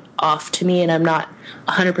little bit off to me, and I'm not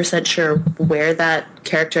 100% sure where that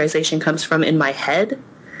characterization comes from in my head.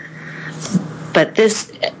 But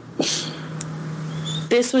this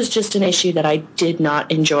was just an issue that I did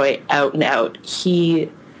not enjoy out and out.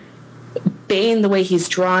 Bane, the way he's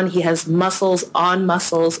drawn, he has muscles on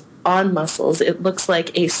muscles on muscles. It looks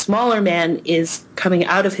like a smaller man is coming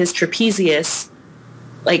out of his trapezius.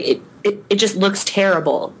 Like, it just looks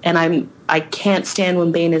terrible. And I can't stand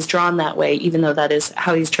when Bane is drawn that way, even though that is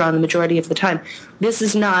how he's drawn the majority of the time. This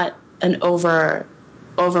is not an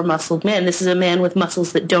over-muscled man. This is a man with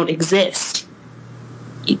muscles that don't exist.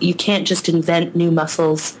 You can't just invent new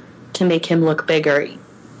muscles to make him look bigger.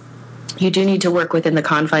 You do need to work within the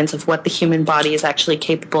confines of what the human body is actually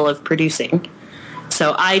capable of producing.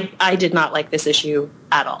 So I did not like this issue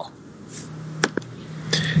at all.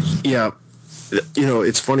 Yeah.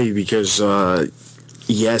 It's funny because,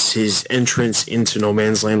 yes, his entrance into No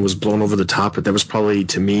Man's Land was blown over the top, but that was probably,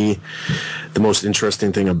 to me, the most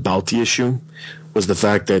interesting thing about the issue was the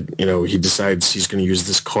fact that, he decides he's going to use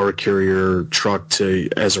this car carrier truck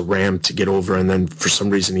as a ramp to get over, and then for some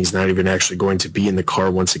reason he's not even actually going to be in the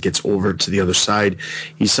car once it gets over to the other side.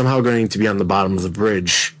 He's somehow going to be on the bottom of the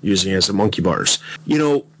bridge using it as a monkey bars.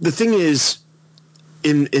 The thing is,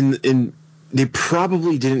 in they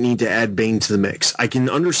probably didn't need to add Bane to the mix. I can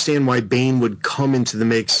understand why Bane would come into the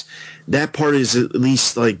mix. That part is at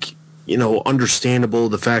least understandable.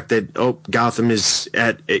 The fact that Gotham is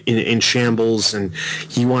in shambles and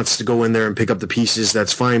he wants to go in there and pick up the pieces.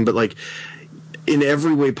 That's fine, but in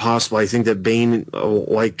every way possible, I think that Bane,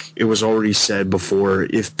 like it was already said before,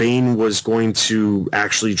 if Bane was going to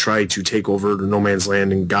actually try to take over No Man's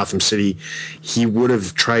Land in Gotham City, he would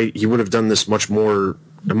have done this much more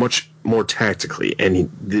tactically, and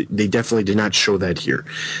they definitely did not show that here.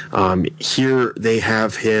 Here they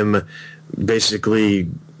have him basically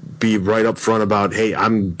be right up front about, hey,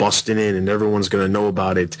 I'm busting in and everyone's going to know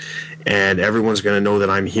about it and everyone's going to know that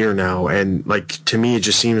I'm here now. And to me, it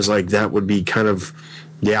just seems like that would be kind of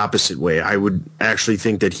the opposite way. I would actually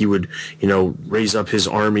think that he would, raise up his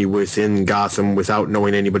army within Gotham without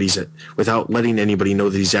letting anybody know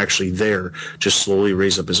that he's actually there. Just slowly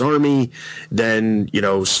raise up his army, then,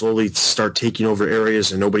 slowly start taking over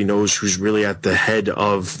areas and nobody knows who's really at the head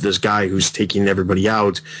of this guy who's taking everybody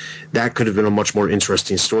out. That could have been a much more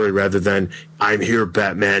interesting story rather than, I'm here,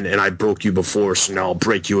 Batman, and I broke you before, so now I'll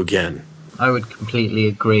break you again. I would completely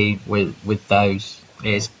agree with those.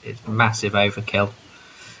 It's massive overkill.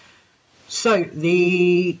 So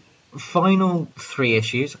the final 3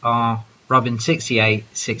 issues are Robin 68,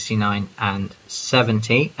 69 and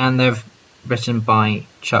 70, and they're written by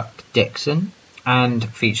Chuck Dixon and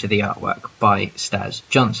feature the artwork by Staz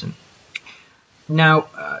Johnson. Now,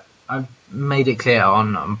 I've made it clear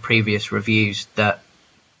on previous reviews that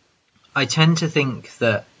I tend to think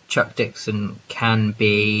that Chuck Dixon can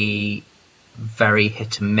be very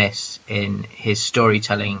hit and miss in his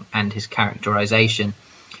storytelling and his characterization.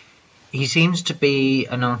 He seems to be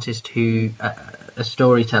an artist a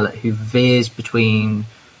storyteller who veers between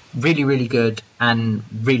really, really good and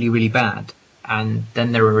really, really bad. And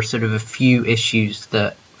then there are sort of a few issues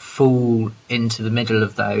that fall into the middle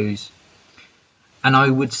of those. And I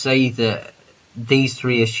would say that these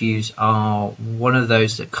 3 issues are one of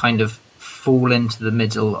those that kind of fall into the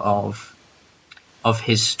middle of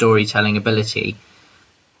his storytelling ability.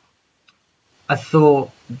 I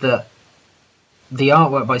thought that the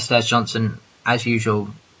artwork by Staz Johnson, as usual,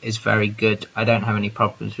 is very good. I don't have any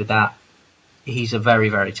problems with that. He's a very,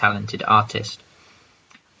 very talented artist.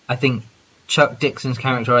 I think Chuck Dixon's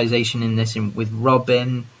characterization in this with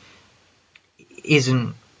Robin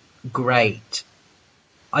isn't great.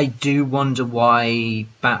 I do wonder why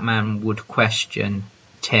Batman would question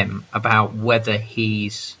Tim about whether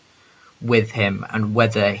he's with him and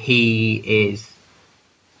whether he is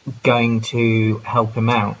going to help him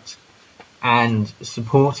out and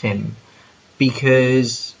support him,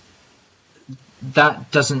 because that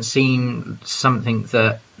doesn't seem something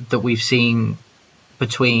that we've seen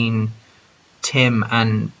between Tim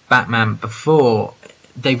and Batman before.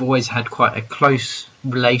 They've always had quite a close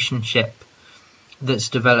relationship that's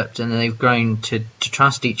developed, and they've grown to try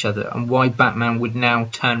trust each other, and why Batman would now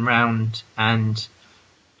turn round and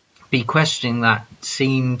be questioning that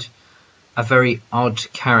seemed a very odd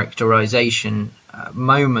characterization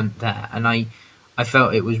moment there, and I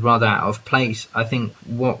felt it was rather out of place. I think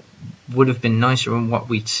what would have been nicer and what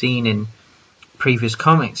we'd seen in previous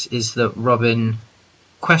comics is that Robin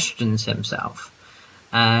questions himself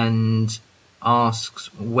and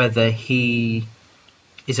asks whether he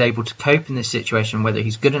is able to cope in this situation, whether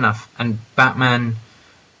he's good enough, and Batman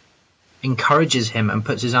encourages him and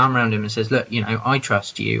puts his arm around him and says, look, I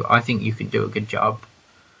trust you, I think you can do a good job,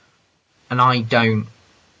 and I don't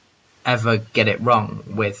ever get it wrong,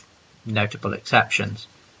 with notable exceptions.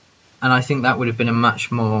 And I think that would have been a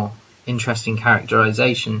much more interesting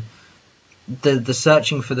characterization. The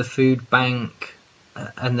searching for the food bank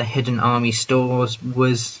and the hidden army stores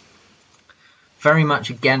was very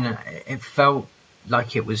much, again, it felt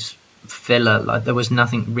like it was filler, like there was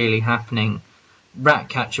nothing really happening.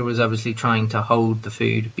 Ratcatcher was obviously trying to hold the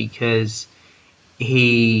food because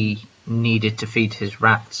he needed to feed his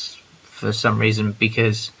rats for some reason,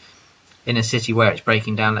 because in a city where it's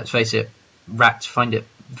breaking down, let's face it, rats find it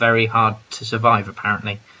very hard to survive,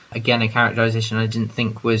 apparently. Again, a characterization I didn't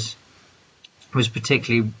think was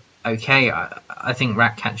particularly okay. I think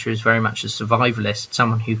Ratcatcher is very much a survivalist,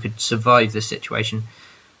 someone who could survive the situation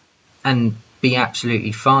and be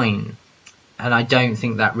absolutely fine. And I don't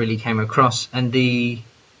think that really came across. And the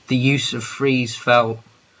use of Freeze felt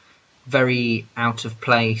very out of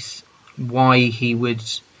place. Why he would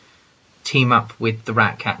team up with the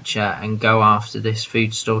Ratcatcher and go after this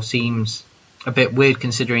food store seems a bit weird,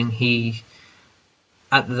 considering he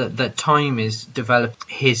at that time is developed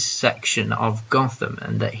his section of Gotham,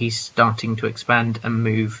 and that he's starting to expand and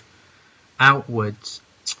move outwards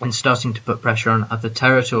and starting to put pressure on other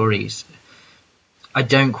territories. I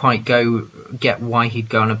don't quite get why he'd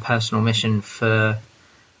go on a personal mission for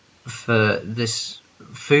this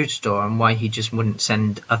food store, and why he just wouldn't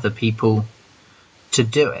send other people to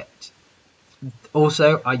do it.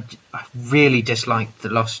 Also, I really disliked the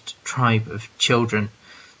Lost Tribe of Children.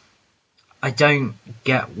 I don't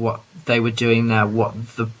get what they were doing there, what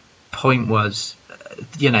the point was.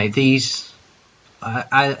 These,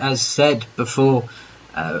 as said before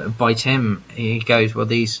by Tim, he goes, well,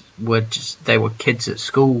 they were kids at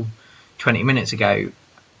school 20 minutes ago.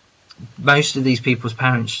 Most of these people's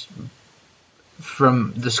parents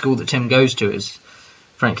from the school that Tim goes to is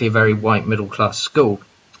frankly a very white middle class school,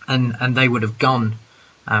 and they would have gone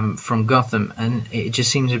from Gotham, and it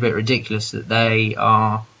just seems a bit ridiculous that they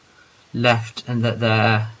are left and that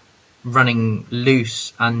they're running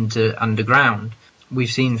loose underground.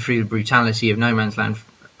 We've seen through the brutality of No Man's Land,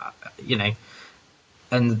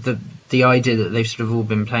 and the idea that they've sort of all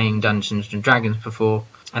been playing Dungeons and Dragons before,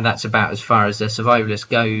 and that's about as far as their survivalist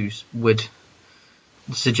goes, would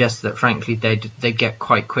suggest that frankly they'd get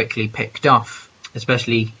quite quickly picked off,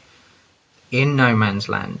 especially in No Man's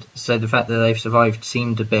Land. So the fact that they've survived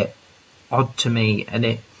seemed a bit odd to me, and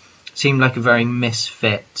it seemed like a very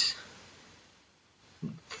misfit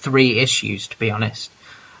 3 issues, to be honest,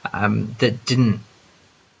 that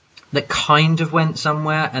kind of went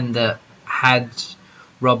somewhere, and that had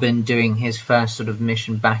Robin doing his first sort of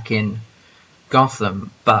mission back in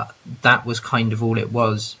Gotham, but that was kind of all it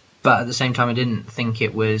was. But at the same time, I didn't think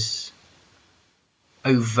it was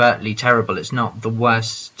overtly terrible. It's not the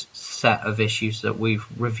worst set of issues that we've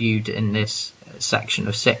reviewed in this section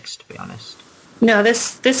of 6, to be honest. No,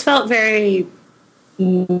 this felt very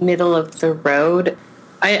middle of the road.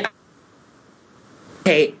 I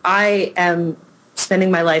am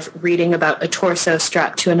spending my life reading about a torso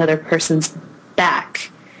strapped to another person's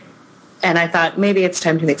back, and I thought maybe it's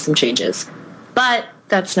time to make some changes. But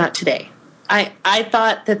that's not today. I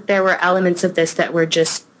thought that there were elements of this that were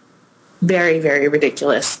just very, very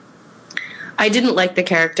ridiculous. I didn't like the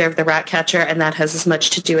character of the Ratcatcher, and that has as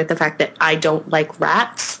much to do with the fact that I don't like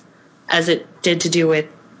rats as it did to do with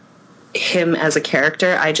him as a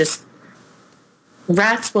character.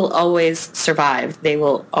 Rats will always survive. They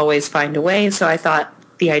will always find a way. So I thought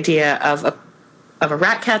the idea of a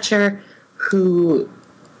Ratcatcher who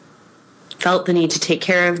felt the need to take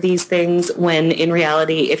care of these things, when in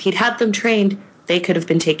reality, if he'd had them trained, they could have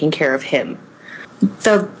been taking care of him.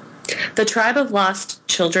 The tribe of lost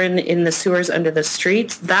children in the sewers under the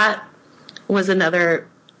streets, that was another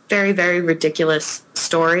very, very ridiculous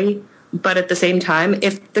story. But at the same time,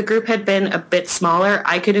 if the group had been a bit smaller,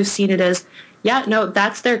 I could have seen it as, yeah, no,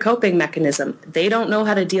 that's their coping mechanism. They don't know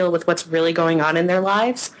how to deal with what's really going on in their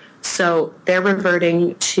lives, so they're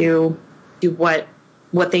reverting to what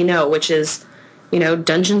they know, which is,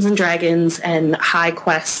 Dungeons and Dragons and high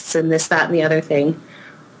quests and this, that, and the other thing.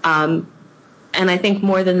 And I think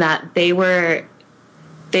more than that, they were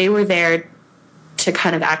there to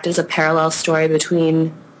kind of act as a parallel story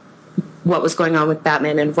between what was going on with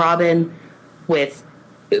Batman and Robin, with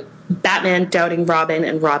Batman doubting Robin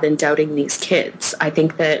and Robin doubting these kids. I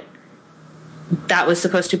think that was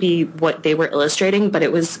supposed to be what they were illustrating, but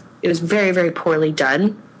it was very, very poorly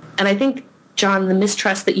done. And I think, John, the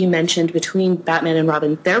mistrust that you mentioned between Batman and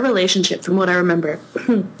Robin, their relationship, from what I remember,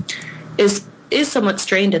 is somewhat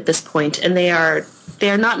strained at this point, and they are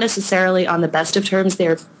not necessarily on the best of terms.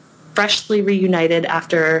 They're freshly reunited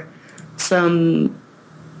after some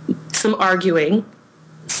arguing.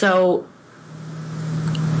 So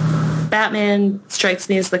Batman strikes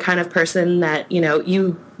me as the kind of person that,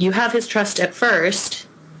 you have his trust at first.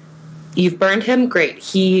 You've burned him, great.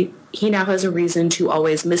 He now has a reason to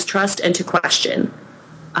always mistrust and to question.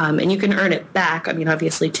 And you can earn it back. I mean,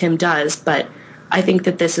 obviously Tim does, but I think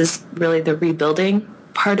that this is really the rebuilding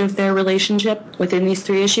part of their relationship within these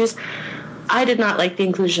 3 issues. I did not like the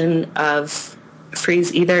inclusion of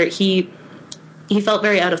Freeze either. He felt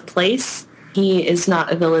very out of place. He is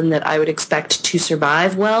not a villain that I would expect to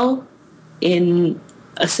survive well in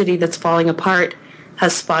a city that's falling apart,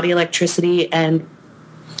 has spotty electricity, and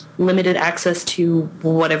limited access to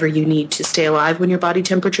whatever you need to stay alive when your body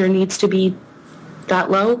temperature needs to be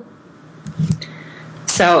that low.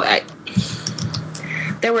 So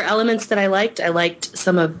there were elements that I liked. I liked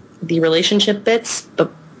some of the relationship bits,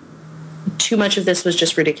 but too much of this was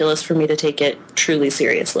just ridiculous for me to take it truly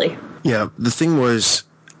seriously. Yeah, the thing was,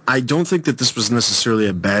 I don't think that this was necessarily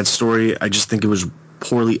a bad story. I just think it was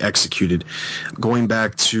poorly executed. Going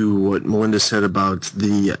back to what Melinda said about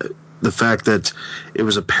the fact that it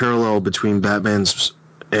was a parallel between Batman's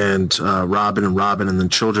and Robin and the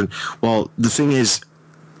children. Well, the thing is,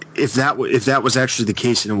 if that was actually the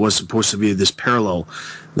case and it was supposed to be this parallel,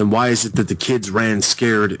 then why is it that the kids ran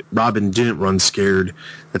scared, Robin didn't run scared?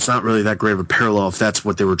 That's not really that great of a parallel if that's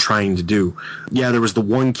what they were trying to do. Yeah, there was the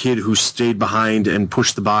one kid who stayed behind and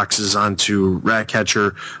pushed the boxes onto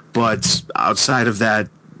Ratcatcher, but outside of that,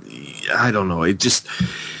 I don't know. It just...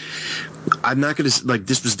 I'm not going to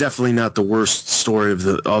this was definitely not the worst story of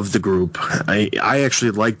the group. I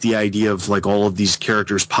actually liked the idea of all of these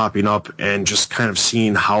characters popping up and just kind of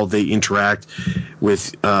seeing how they interact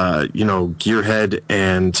with Gearhead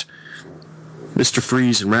and Mr.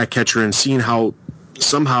 Freeze and Ratcatcher, and seeing how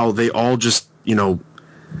somehow they all just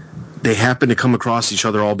they happen to come across each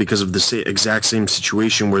other all because of the exact same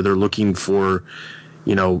situation where they're looking for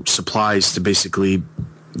supplies to basically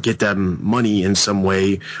get them money in some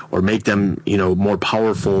way or make them, more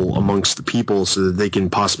powerful amongst the people so that they can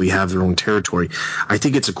possibly have their own territory. I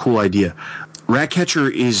think it's a cool idea. Ratcatcher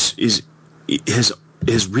has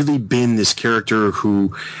really been this character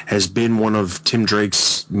who has been one of Tim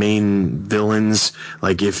Drake's main villains.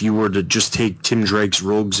 Like, if you were to just take Tim Drake's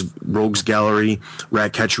rogues gallery,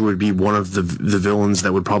 Ratcatcher would be one of the villains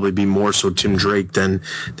that would probably be more so Tim Drake than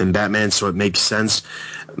Batman, so it makes sense.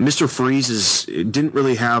 Mr. Freeze didn't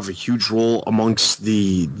really have a huge role amongst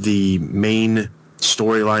the main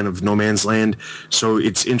storyline of No Man's Land, so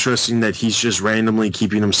it's interesting that he's just randomly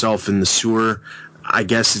keeping himself in the sewer. I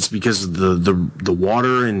guess it's because of the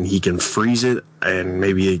water, and he can freeze it, and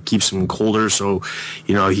maybe it keeps him colder. So,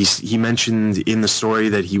 he mentioned in the story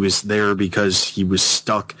that he was there because he was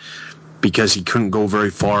stuck, because he couldn't go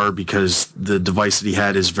very far, because the device that he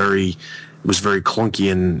had was very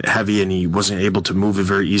clunky and heavy, and he wasn't able to move it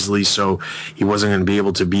very easily, so he wasn't going to be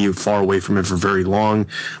able to be far away from it for very long.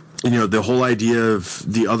 The whole idea of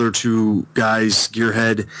the other 2 guys,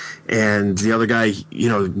 Gearhead and the other guy,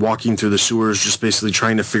 walking through the sewers, just basically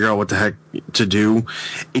trying to figure out what the heck to do.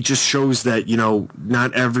 It just shows that,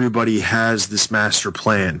 not everybody has this master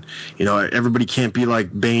plan. Everybody can't be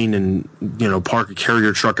like Bane and, park a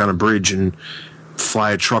carrier truck on a bridge and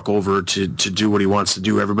fly a truck over to do what he wants to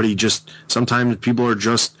do. Everybody sometimes people are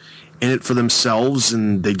just in it for themselves,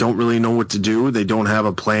 and they don't really know what to do. They don't have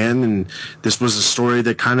a plan, and this was a story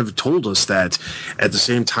that kind of told us that. At the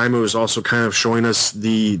same time, it was also kind of showing us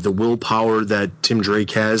the willpower that Tim Drake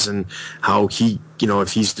has, and how he,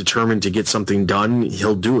 if he's determined to get something done,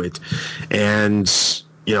 he'll do it. And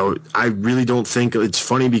I really don't think it's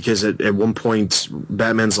funny, because at one point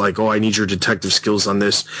Batman's like, "Oh, I need your detective skills on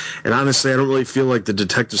this," and honestly, I don't really feel like the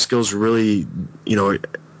detective skills are really,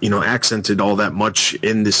 accented all that much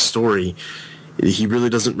in this story. He really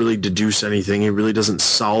doesn't really deduce anything. He really doesn't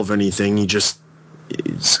solve anything.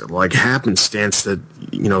 It's like happenstance that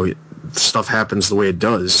stuff happens the way it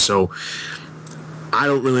does. So I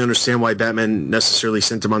don't really understand why Batman necessarily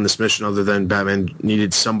sent him on this mission, other than Batman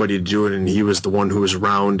needed somebody to do it, and he was the one who was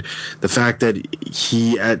around. The fact that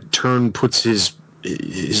he at turn puts his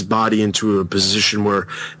his body into a position where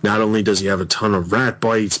not only does he have a ton of rat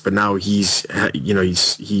bites, but now he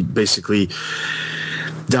basically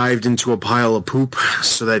dived into a pile of poop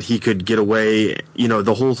so that he could get away.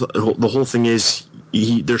 The whole thing is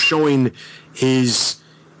they're showing his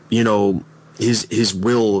his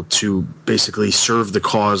will to basically serve the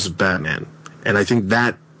cause of Batman, and I think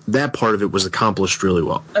that part of it was accomplished really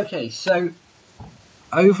well. Okay, so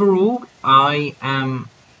overall, I am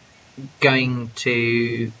going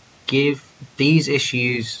to give these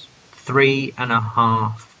issues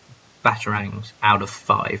 3.5 batarangs out of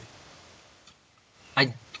 5.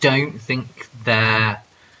 I don't think they're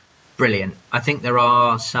brilliant. I think there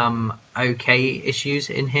are some okay issues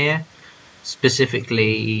in here,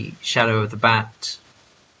 specifically Shadow of the Bat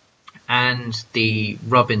and the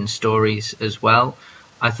Robin stories as well.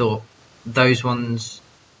 I thought those ones,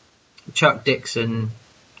 Chuck Dixon,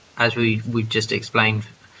 as we've just explained,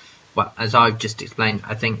 as I've just explained,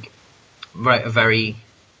 I think wrote a very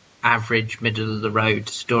average, middle of the road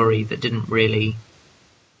story that didn't really,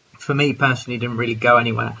 for me personally, didn't really go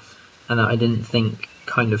anywhere, and that I didn't think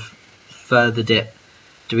kind of furthered it.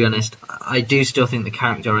 To be honest, I do still think the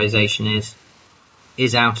characterization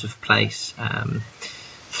is out of place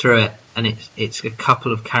through it, and it's a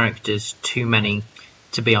couple of characters too many,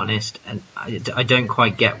 to be honest, and I don't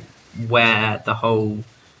quite get where the whole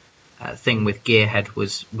thing with Gearhead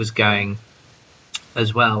was going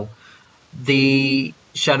as well. The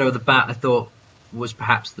Shadow of the Bat, I thought, was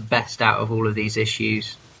perhaps the best out of all of these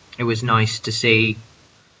issues. It was nice to see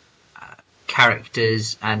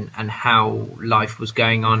characters and how life was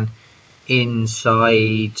going on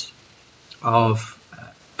inside of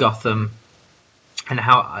Gotham and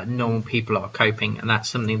how normal people are coping, and that's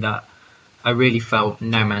something that I really felt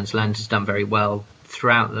No Man's Land has done very well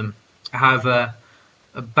throughout them. However,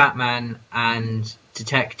 Batman and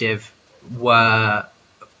Detective were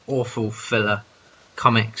awful filler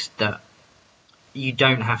comics that you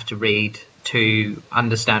don't have to read to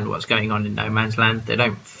understand what's going on in No Man's Land. They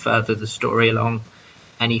don't further the story along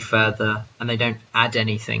any further, and they don't add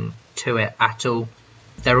anything to it at all.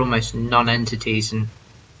 They're almost non-entities, and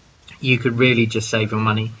you could really just save your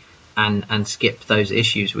money and skip those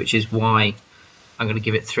issues, which is why I'm going to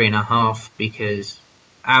give it 3.5, because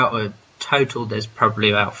out of total there's probably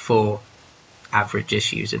about 4 average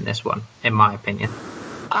issues in this one, in my opinion.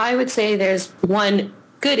 I would say there's 1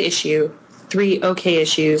 good issue, 3 okay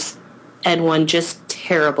issues, and 1 just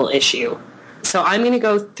terrible issue. So I'm going to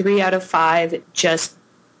go 3 out of 5, just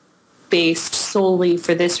based solely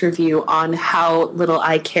for this review on how little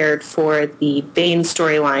I cared for the Bane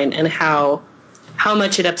storyline and how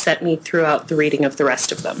much it upset me throughout the reading of the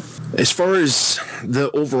rest of them. As far as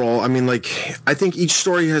the overall, I mean, I think each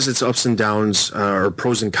story has its ups and downs, or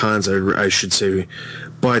pros and cons, I should say.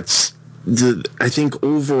 But I think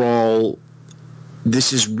overall,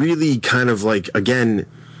 this is really kind of again,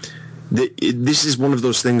 this is one of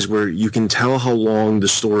those things where you can tell how long the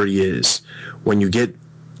story is when you get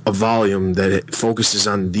a volume that focuses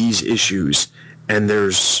on these issues, and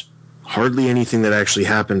there's hardly anything that actually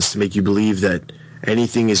happens to make you believe that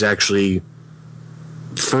anything is actually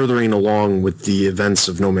furthering along with the events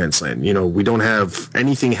of No Man's Land. We don't have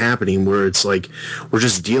anything happening where it's like we're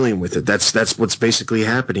just dealing with it. That's what's basically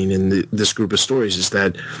happening in this group of stories, is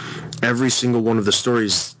that every single one of the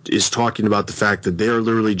stories is talking about the fact that they're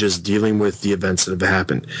literally just dealing with the events that have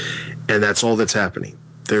happened, and that's all that's happening.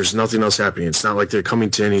 There's nothing else happening. It's not like they're coming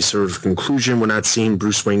to any sort of conclusion. We're not seeing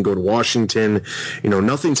Bruce Wayne go to Washington.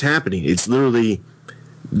 Nothing's happening. It's literally,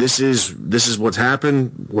 this is what's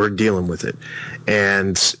happened. We're dealing with it.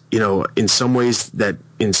 And, in some ways that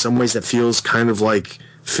feels kind of like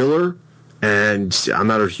filler. And I'm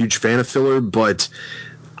not a huge fan of filler, but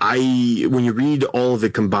when you read all of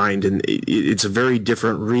it combined, and it's a very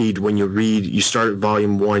different read when you start at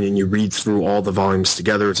volume 1 and you read through all the volumes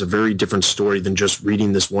together. It's a very different story than just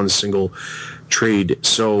reading this one single trade.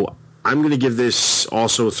 So I'm going to give this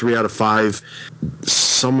also 3 out of 5.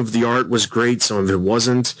 Some of the art was great, some of it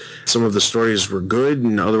wasn't. Some of the stories were good,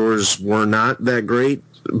 and others were not that great.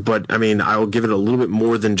 But I mean, I will give it a little bit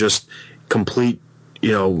more than just complete,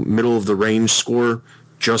 middle of the range score,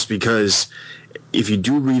 just because if you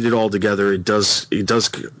do read it all together, it does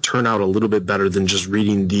turn out a little bit better than just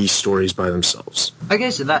reading these stories by themselves.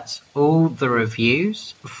 Okay, so that's all the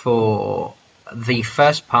reviews for the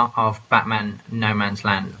first part of Batman No Man's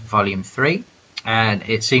Land Volume 3. And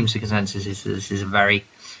it seems the consensus is this is a very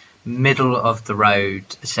middle of the road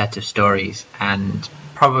set of stories, and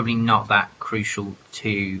probably not that crucial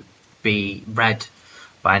to be read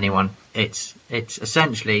by anyone. It's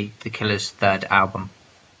essentially The Killer's third album.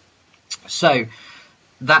 So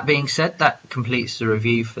that being said, that completes the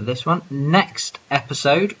review for this one. Next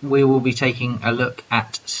episode, we will be taking a look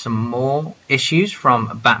at some more issues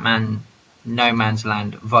from Batman No Man's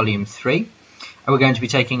Land Volume 3. And we're going to be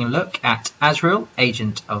taking a look at Azrael,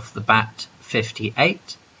 Agent of the Bat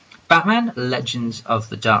 58, Batman Legends of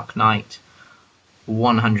the Dark Knight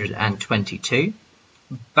 122,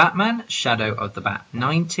 Batman Shadow of the Bat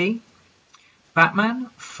 90, Batman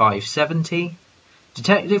 570,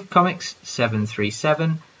 Detective Comics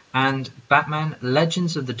 737, and Batman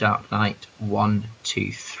Legends of the Dark Knight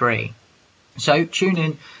 123. So tune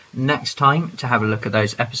in next time to have a look at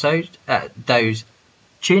those episodes.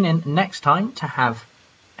 Tune in next time to have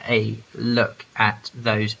a look at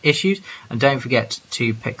those issues, and don't forget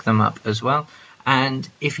to pick them up as well. And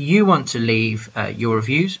if you want to leave your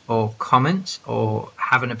reviews or comments or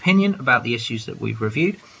have an opinion about the issues that we've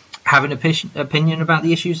reviewed, have an opinion about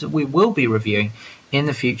the issues that we will be reviewing in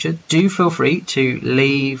the future, do feel free to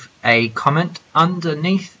leave a comment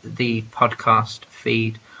underneath the podcast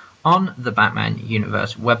feed on the Batman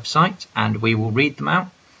Universe website, and we will read them out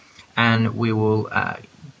and we will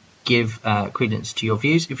give credence to your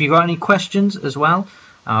views. If you've got any questions as well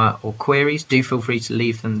or queries, do feel free to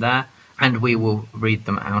leave them there and we will read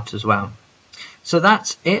them out as well. So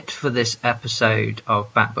that's it for this episode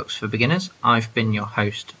of Bat Books for Beginners. I've been your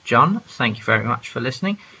host, John. Thank you very much for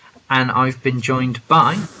listening. And I've been joined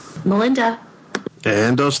by Melinda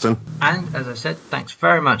and Dustin. And as I said, thanks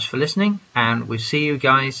very much for listening, and we'll see you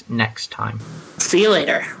guys next time. See you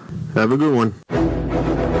later. Have a good one.